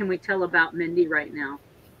stories can we tell about Mindy right now?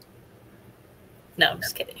 No, I'm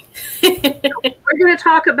just kidding. We're going to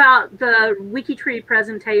talk about the WikiTree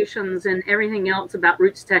presentations and everything else about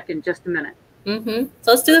Roots Tech in just a minute. So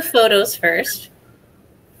let's do the photos first.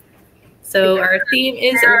 So our theme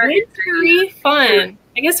is wintry fun.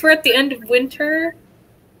 I guess we're at the end of winter.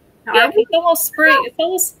 Yeah, it's almost spring. It's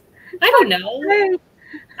almost, I don't know.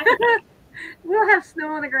 We'll have snow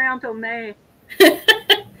on the ground till May.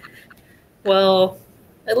 Well,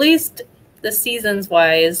 at least the seasons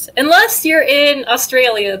wise, unless you're in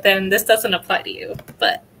Australia, then this doesn't apply to you.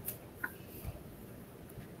 But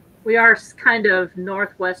we are kind of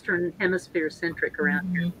northwestern hemisphere centric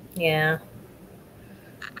around here. Yeah.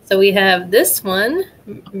 So we have this one,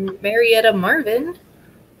 Marietta Marvin,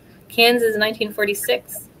 Kansas,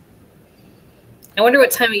 1946. I wonder what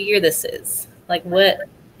time of year this is. Like what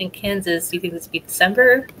in Kansas? Do you think this would be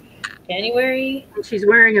December, January? And she's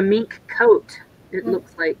wearing a mink coat, it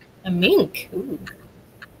looks like. A mink? Ooh,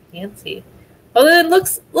 fancy. Oh, it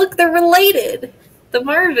looks, look, they're related. The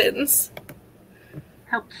Marvins.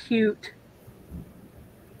 How cute.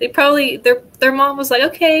 They probably, their mom was like,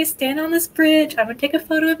 okay, stand on this bridge. I'm going to take a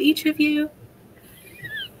photo of each of you.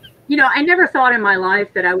 You know, I never thought in my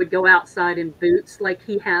life that I would go outside in boots like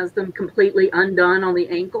he has them completely undone on the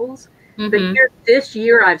ankles. But this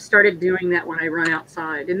year, I've started doing that when I run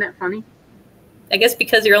outside. Isn't that funny? I guess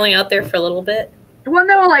because you're only out there for a little bit. Well,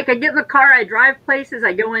 no, like I get in the car, I drive places,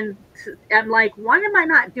 I go in, I'm like, why am I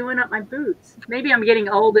not doing up my boots? Maybe I'm getting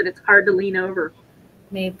old and it's hard to lean over.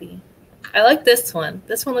 Maybe. I like this one.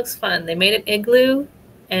 This one looks fun. They made an igloo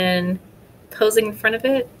and posing in front of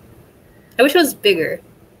it. I wish it was bigger.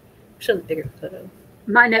 I wish it was a bigger photo.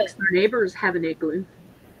 My next door neighbors have an igloo.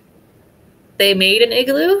 They made an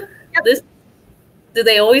igloo? Yep. Do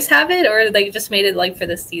they always have it, or they just made it like for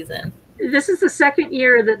this season? This is the second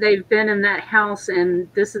year that they've been in that house, and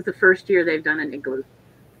this is the first year they've done an igloo.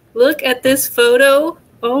 Look at this photo.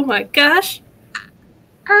 Oh my gosh.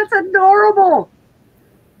 That's adorable.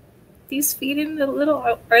 These feeding the little,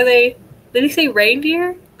 are they, did he say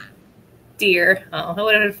reindeer? Deer. Oh, it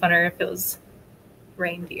would have been funner if it was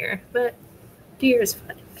reindeer, but deer is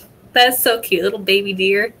fine. That's so cute, little baby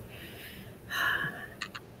deer.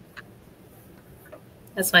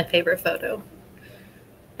 That's my favorite photo.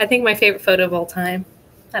 I think my favorite photo of all time.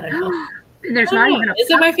 I don't know. And there's not even a puppy. Is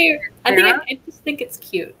it my favorite? I just think it's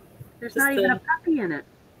cute. There's not even a puppy in it.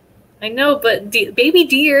 I know, but baby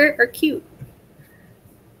deer are cute.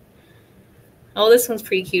 Oh, this one's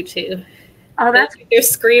pretty cute too. Oh, they're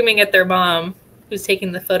screaming at their mom, who's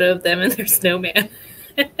taking the photo of them and their snowman.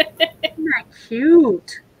 Isn't that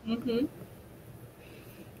cute?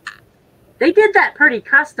 They did that pretty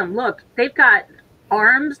custom. Look, they've got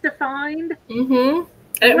arms defined.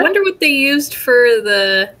 I wonder what they used for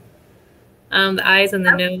the eyes and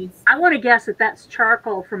the nose. I want to guess that that's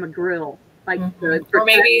charcoal from a grill, like or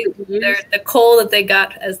maybe the coal that they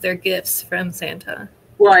got as their gifts from Santa.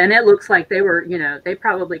 Well, and it looks like they were, you know, they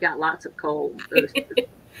probably got lots of coal. It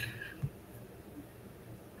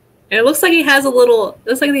looks like he has a little. It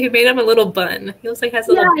looks like they made him a little bun. He looks like he has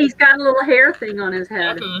a little. Yeah, he's got a little hair thing on his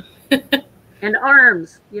head and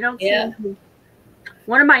arms. You don't see him.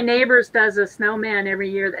 One of my neighbors does a snowman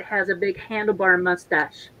every year that has a big handlebar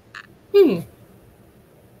mustache.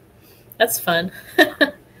 That's fun.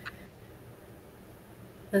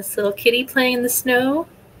 This little kitty playing in the snow.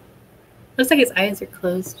 Looks like his eyes are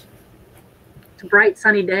closed. It's a bright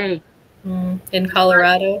sunny day. In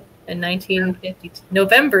Colorado in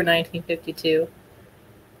November 1952.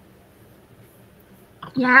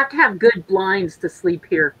 You have to have good blinds to sleep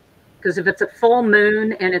here. Because if it's a full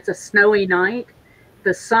moon and it's a snowy night,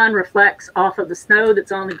 the sun reflects off of the snow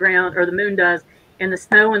that's on the ground, or the moon does, and the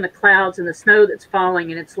snow and the clouds and the snow that's falling,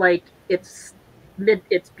 and it's like it's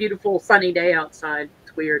beautiful sunny day outside.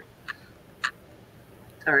 It's weird.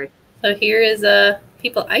 Sorry. So here is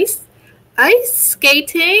people ice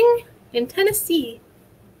skating in Tennessee.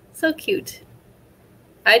 So cute.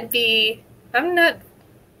 I don't know,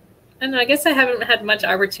 I guess I haven't had much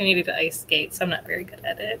opportunity to ice skate, so I'm not very good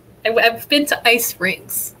at it. I've been to ice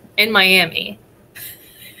rinks in Miami.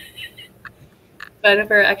 But I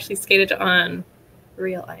never actually skated on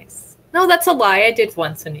real ice. No, that's a lie. I did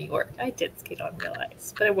once in New York. I did skate on real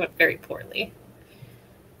ice, but it went very poorly.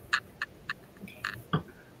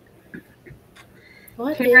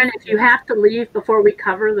 Karen, if you have to leave before we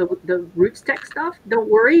cover the Roots Tech stuff, don't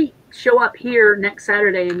worry. Show up here next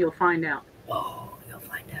Saturday and you'll find out. Oh, you'll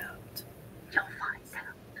find out.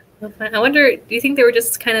 You'll find out. I wonder, do you think they were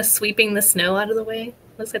just kind of sweeping the snow out of the way?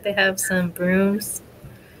 Looks like they have some brooms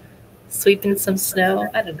sweeping some snow.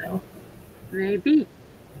 I don't know. Maybe.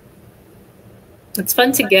 It's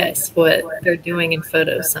fun to guess what they're doing in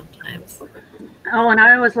photos sometimes. Oh, and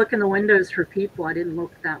I always look in the windows for people. I didn't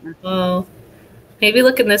look at that one. Oh, maybe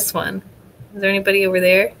look in this one. Is there anybody over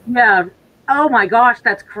there? Yeah. Oh my gosh,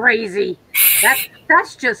 that's crazy.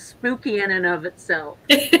 That's just spooky in and of itself.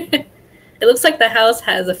 It looks like the house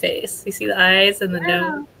has a face. You see the eyes and the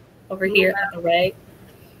nose over here on the right.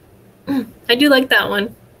 I do like that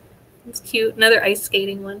one. It's cute. Another ice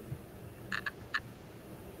skating one.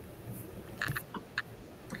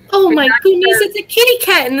 Oh my goodness, it's a kitty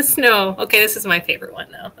cat in the snow. Okay, this is my favorite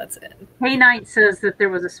one now. That's it. Hey Knight says that there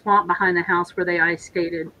was a swamp behind the house where they ice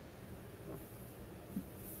skated.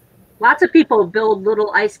 Lots of people build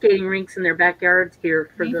little ice skating rinks in their backyards here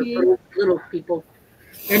for the little people.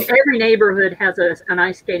 And every neighborhood has an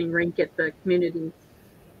ice skating rink at the community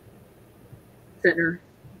center.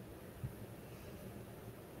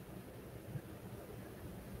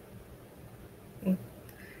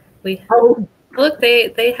 Look,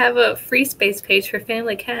 they have a free space page for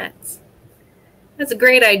family cats. That's a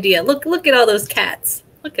great idea. Look at all those cats.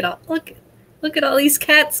 Look at all these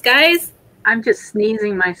cats, guys. I'm just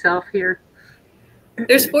sneezing myself here.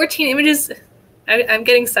 There's 14 images. I'm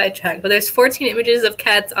getting sidetracked, but there's 14 images of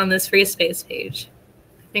cats on this free space page.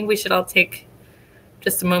 I think we should all take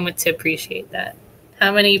just a moment to appreciate that.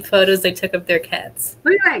 How many photos they took of their cats.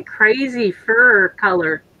 Look at that crazy fur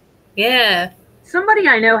color. Yeah. Somebody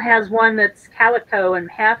I know has one that's calico and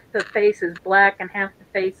half the face is black and half the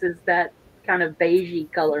face is that kind of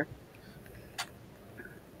beigey color.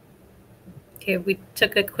 Okay, we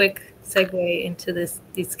took a quick segue into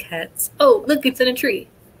these cats. Oh, look, it's in a tree.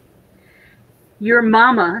 Your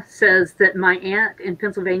mama says that my aunt in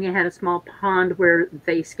Pennsylvania had a small pond where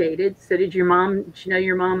they skated. So did you know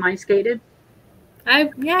your mom ice skated? I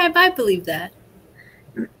believe that.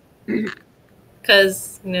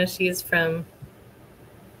 Because,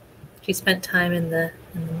 she spent time in the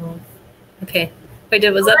north. Okay.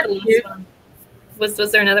 Wait, was that the last one? Was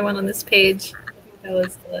there another one on this page? I think that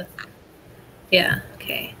was yeah,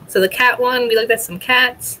 okay. So the cat one, we looked at some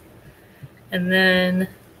cats. And then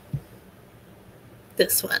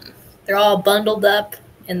this one. They're all bundled up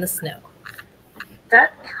in the snow.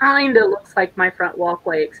 That kind of looks like my front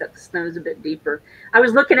walkway, except the snow is a bit deeper. I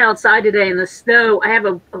was looking outside today, and the snow, I have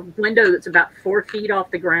a window that's about 4 feet off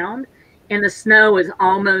the ground, and the snow is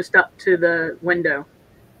almost up to the window.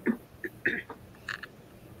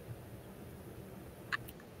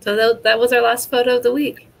 So that was our last photo of the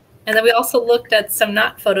week. And then we also looked at some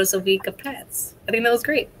not photos of week of cats. I think that was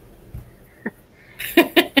great.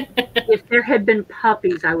 If there had been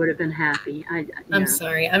puppies, I would have been happy. I'm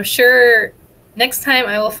sorry. I'm sure next time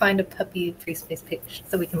I will find a puppy free space page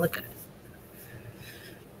so we can look at it.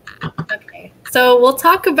 Okay. So we'll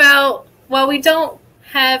talk about, well, we don't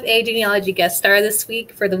have a genealogy guest star this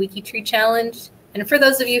week for the WikiTree Challenge. And for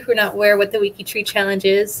those of you who are not aware what the WikiTree Challenge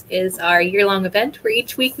is our year-long event where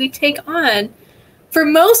each week we take on, for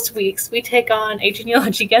most weeks, we take on a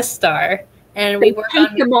genealogy guest star. And we work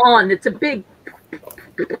on them on. It's a big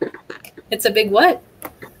what?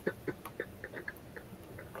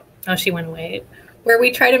 Oh, she went away. Where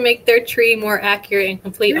we try to make their tree more accurate and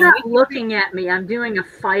complete. You're not looking at me. I'm doing a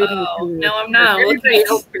fighting. Oh, no, I'm not. Everybody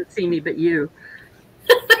else can see me but you.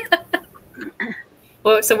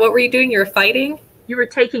 Well, so what were you doing? You were fighting? You were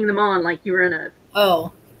taking them on like you were in a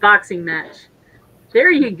boxing match. There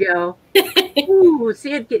you go. Ooh,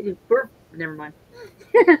 see it getting. Never mind.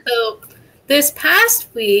 So this past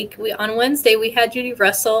week, on Wednesday, we had Judy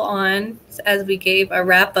Russell on as we gave a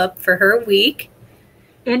wrap up for her week.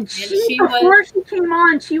 And before she came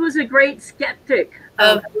on, she was a great skeptic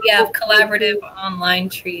of collaborative online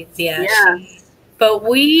trees. Yeah. Yes. But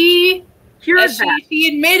she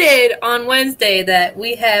admitted on Wednesday that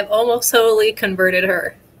we have almost totally converted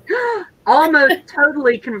her. Almost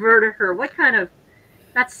totally converted her.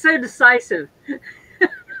 That's so decisive.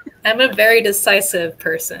 I'm a very decisive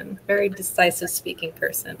person, very decisive speaking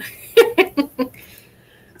person.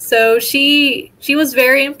 So she was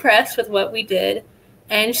very impressed with what we did.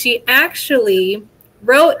 And she actually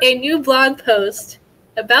wrote a new blog post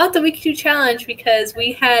about the WikiTree Challenge because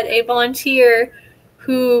we had a volunteer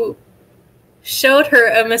who showed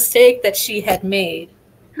her a mistake that she had made.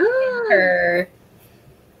 And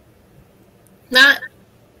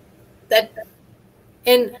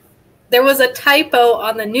there was a typo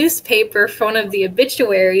on the newspaper for one of the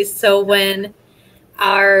obituaries. So when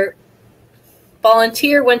our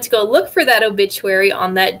volunteer went to go look for that obituary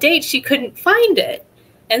on that date, she couldn't find it.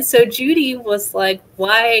 And so Judy was like,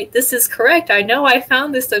 why? This is correct. I know I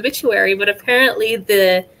found this obituary, but apparently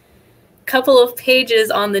the couple of pages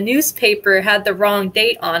on the newspaper had the wrong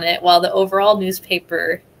date on it, while the overall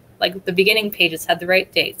newspaper, like the beginning pages, had the right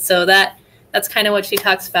date. So that That's kind of what she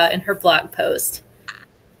talks about in her blog post.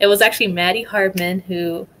 It was actually Maddie Hardman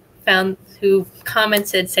who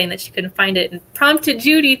commented saying that she couldn't find it and prompted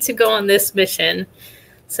Judy to go on this mission.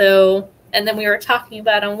 So, and then we were talking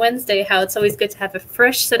about on Wednesday how it's always good to have a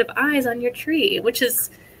fresh set of eyes on your tree, which is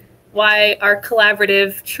why our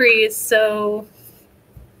collaborative tree is so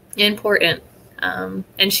important.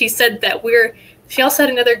 And she said that she also had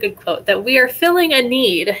another good quote, that we are filling a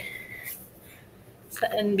need.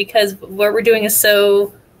 And because what we're doing is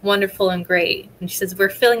so wonderful and great. And she says, we're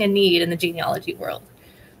filling a need in the genealogy world.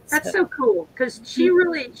 That's so cool, because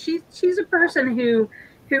she's a person who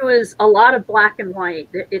is a lot of black and white.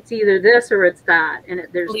 It's either this or it's that, and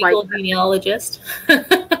there's legal genealogist.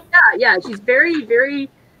 yeah. She's very, very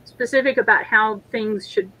specific about how things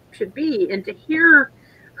should be, and to hear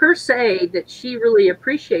her say that she really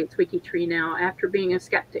appreciates WikiTree now after being a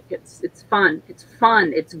skeptic, it's fun.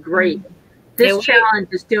 It's great. This challenge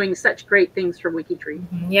is doing such great things for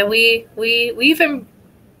WikiTree. Yeah,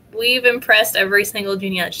 we've impressed every single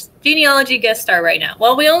genealogy guest star right now.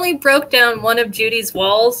 Well, we only broke down one of Judy's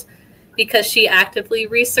walls because she actively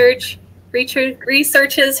researches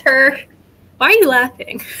her. Why are you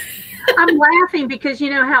laughing? I'm laughing because you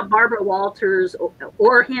know how Barbara Walters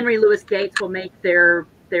or Henry Louis Gates will make their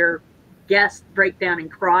guests break down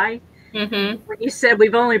and cry. Mm-hmm. When you said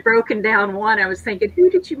we've only broken down one, I was thinking, who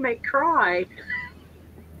did you make cry?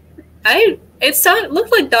 It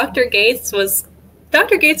looked like Dr. Gates was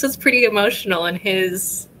pretty emotional in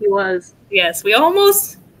his. He was. Yes, we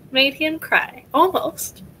almost made him cry.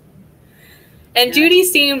 Almost. And yeah.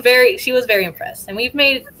 Judy she was very impressed. And we've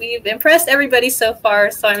impressed everybody so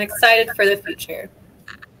far, so I'm excited for the future.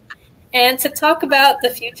 And to talk about the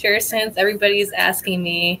future, since everybody's asking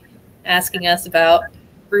us about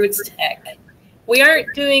Roots Tech, we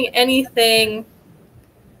aren't doing anything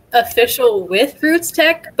official with Roots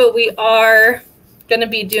Tech, but we are going to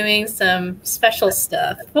be doing some special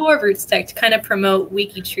stuff for Roots Tech to kind of promote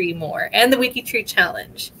WikiTree more and the WikiTree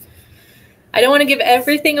challenge. I don't want to give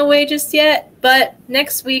everything away just yet, but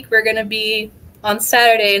next week we're going to be on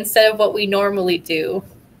Saturday instead of what we normally do.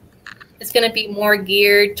 It's going to be more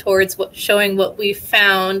geared towards showing what we've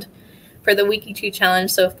found for the WikiTree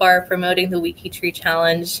challenge so far, promoting the WikiTree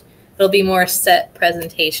challenge. It'll be more set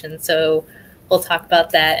presentation, so we'll talk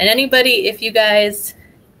about that. And anybody, if you guys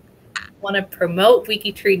want to promote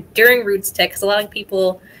WikiTree during Roots Tech, because a lot of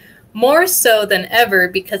people, more so than ever,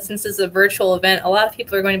 because since it's a virtual event, a lot of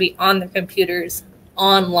people are going to be on their computers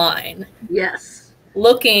online. Yes.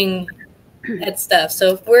 Looking at stuff.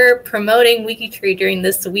 So if we're promoting WikiTree during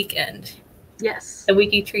this weekend, yes, the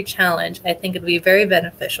WikiTree challenge, I think it'd be very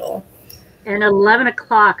beneficial. And at 11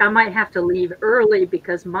 o'clock, I might have to leave early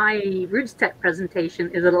because my Roots Tech presentation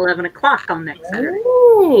is at 11 o'clock on next Saturday.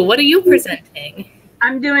 Ooh, what are you presenting?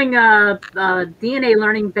 I'm doing DNA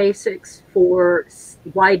learning basics for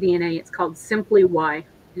Y-DNA. It's called Simply Y.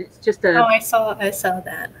 It's just a I saw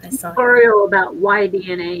that. tutorial about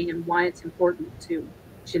Y-DNA and why it's important to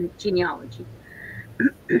genealogy.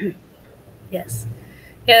 Yes.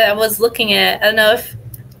 Yeah, I was looking at, I don't know if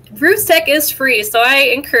Roots Tech is free, so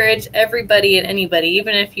I encourage everybody and anybody,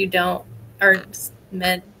 even if you aren't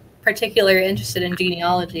particularly interested in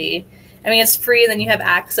genealogy. I mean, it's free, and then you have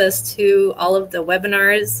access to all of the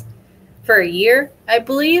webinars for a year, I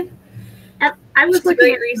believe. I was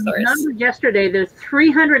looking at the numbers yesterday. There's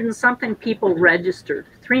 300 and something people registered.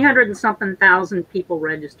 300 and something thousand people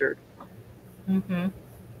registered. Mm-hmm.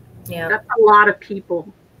 Yeah. That's a lot of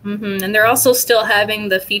people. Mm-hmm. And they're also still having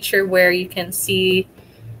the feature where you can see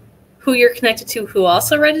who you're connected to who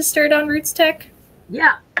also registered on Roots Tech.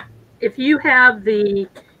 Yeah. If you have the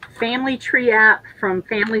Family Tree app from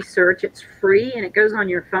Family Search, it's free and it goes on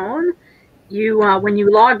your phone. You when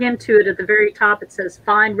you log into it, at the very top it says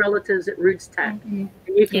Find Relatives at Roots Tech. Mm-hmm.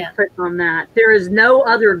 And you can click on that. There is no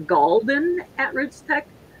other Galden at Roots Tech.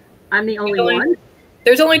 I'm the only one.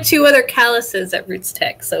 There's only 2 other Calluses at Roots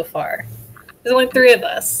Tech so far. There's only 3 of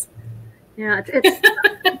us. Yeah,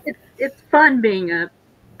 it's fun being a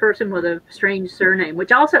person with a strange surname,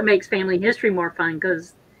 which also makes family history more fun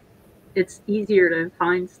because it's easier to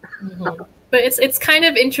find stuff. Mm-hmm. But it's kind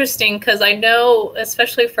of interesting because I know,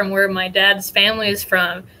 especially from where my dad's family is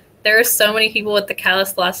from, there are so many people with the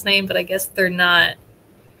Callus last name, but I guess they're not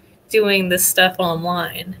doing this stuff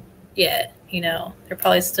online yet. You know, they're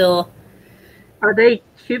probably still. Are they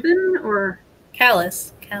Cuban or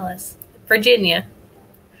Callus? Virginia.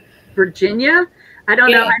 Virginia? I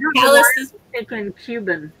don't know. I don't know why is thinking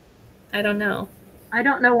Cuban. I don't know. I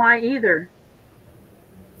don't know why either.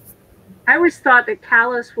 I always thought that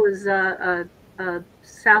Callus was a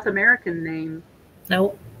South American name.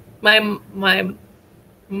 Nope. My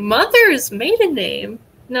mother's maiden name?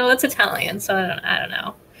 No, it's Italian, so I don't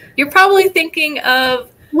know. You're probably thinking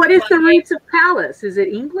of... What is the roots of Palace? Is it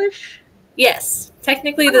English? Yes.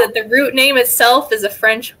 Technically, the root name itself is a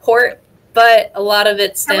French port, but a lot of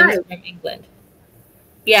it stems from England.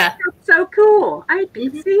 Yeah. That's so cool.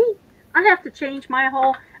 See, I have to change my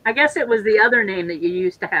whole... I guess it was the other name that you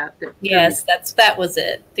used to have. Yes, that was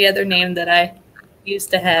it. The other name that I used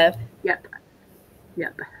to have.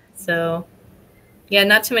 Yep. So, yeah,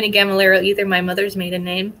 not too many Gammalero either, my mother's maiden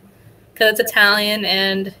name, because it's Italian,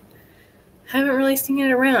 and I haven't really seen it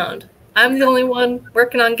around. I'm the only one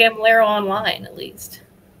working on Gammalero online, at least.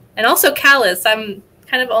 And also Callus. I'm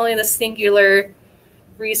kind of only the singular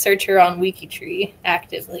researcher on WikiTree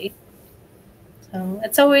actively. So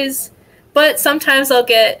it's always... But sometimes I'll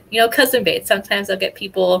get, cousin baits. Sometimes I'll get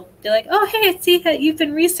people, they're like, oh, hey, I see that you've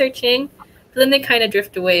been researching. But then they kind of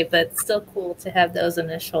drift away, but it's still cool to have those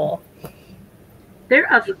initial.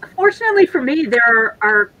 Fortunately for me, there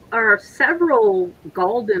are several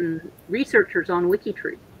Galden researchers on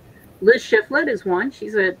WikiTree. Liz Shiflett is one.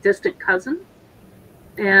 She's a distant cousin.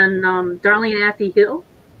 And Darlene Athey Hill.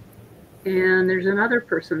 And there's another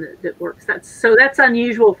person that works. That's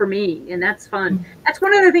unusual for me, and that's fun. That's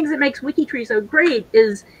one of the things that makes WikiTree so great,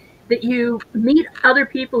 is that you meet other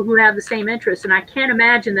people who have the same interests. And I can't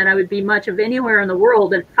imagine that I would be much of anywhere in the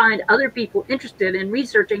world and find other people interested in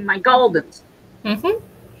researching my Galdens.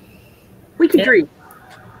 WikiTree.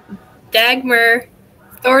 Dagmar,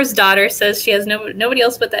 Thor's daughter, says she has nobody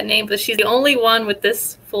else but that name, but she's the only one with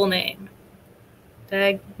this full name.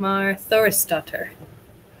 Dagmar Thor's daughter.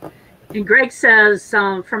 And Greg says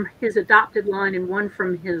from his adopted line and one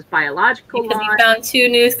from his biological line. Because he found 2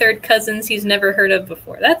 new third cousins he's never heard of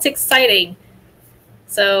before. That's exciting.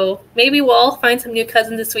 So maybe we'll all find some new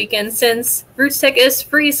cousins this weekend, since Roots Tech is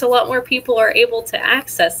free, so a lot more people are able to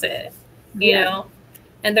access it, you know.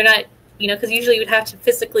 And they're not, because usually you would have to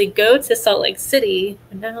physically go to Salt Lake City,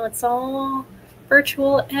 but now it's all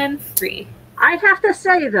virtual and free. I have to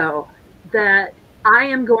say, though, that I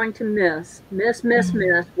am going to miss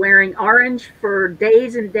wearing orange for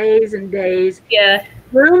days and days and days. Yeah.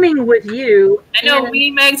 Rooming with you. I know,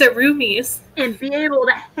 we Mags are roomies. And be able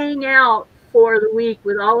to hang out for the week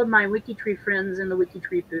with all of my WikiTree friends in the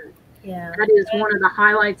WikiTree booth. Yeah. That is one of the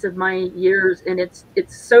highlights of my years, and it's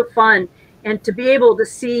so fun. And to be able to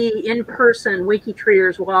see in person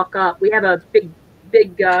WikiTreeers walk up. We have a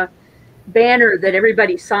big banner that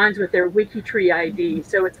everybody signs with their WikiTree ID.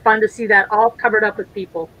 So it's fun to see that all covered up with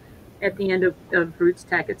people at the end of Roots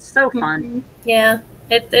Tech. It's so fun. Yeah,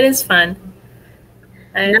 it is fun.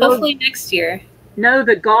 Hopefully next year. No,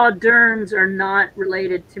 the Gauderns are not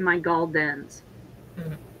related to my Galdens.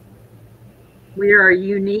 We are a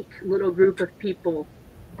unique little group of people.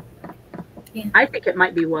 Yeah. I think it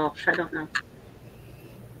might be Welsh. I don't know.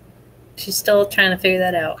 She's still trying to figure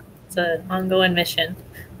that out. It's an ongoing mission.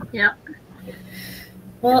 Yeah.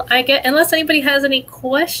 Well, unless anybody has any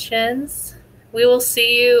questions, we will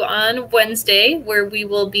see you on Wednesday, where we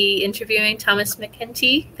will be interviewing Thomas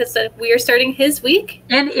McKenty, because we are starting his week.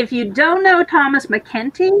 And if you don't know Thomas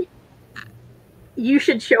McKenty, you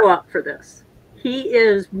should show up for this. He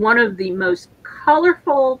is one of the most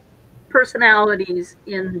colorful personalities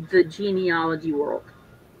in the genealogy world.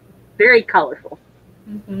 Very colorful.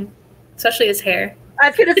 Especially his hair. I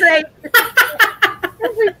was going to say,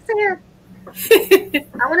 his hair.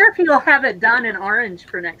 I wonder if he'll have it done in orange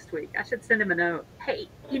for next week. I should send him a note. Hey,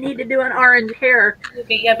 you need to do an orange hair.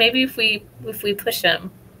 Yeah, maybe if we push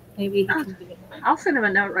him, maybe he can do it. I'll send him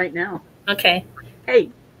a note right now. Okay. Hey,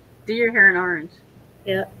 do your hair in orange.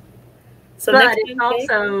 Yeah. So but it's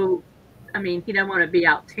also, I mean, he doesn't want to be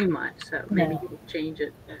out too much, so maybe he'll change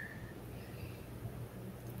it.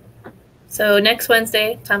 So next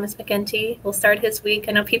Wednesday, Thomas McKenty will start his week.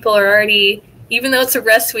 I know people are already, even though it's a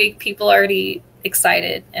rest week, people are already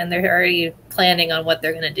excited, and they're already planning on what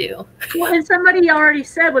they're going to do. Well, and somebody already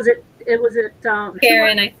said, was it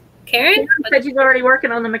Karen? Karen said she's already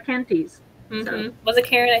working on the McKentys. So. Was it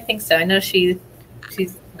Karen? I think so. I know she's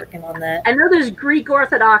working on that. I know there's Greek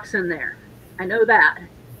Orthodox in there. I know that.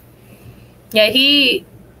 Yeah, he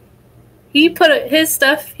put his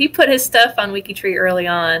stuff on WikiTree early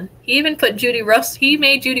on. He even put Judy Russell. He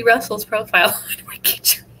made Judy Russell's profile on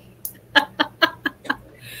WikiTree.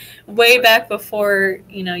 Way back before,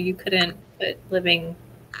 you couldn't put living.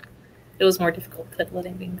 It was more difficult to put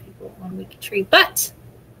living people on WikiTree. But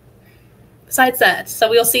besides that, so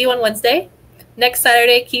we'll see you on Wednesday. Next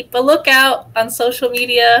Saturday, keep a lookout on social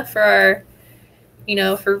media for our,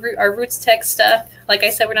 for our Roots Tech stuff. Like I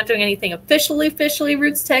said, we're not doing anything officially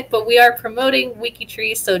Roots Tech, but we are promoting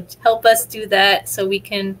WikiTree, so help us do that so we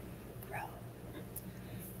can grow.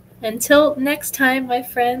 Until next time, my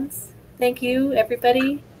friends. Thank you,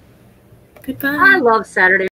 everybody. Goodbye. I love Saturday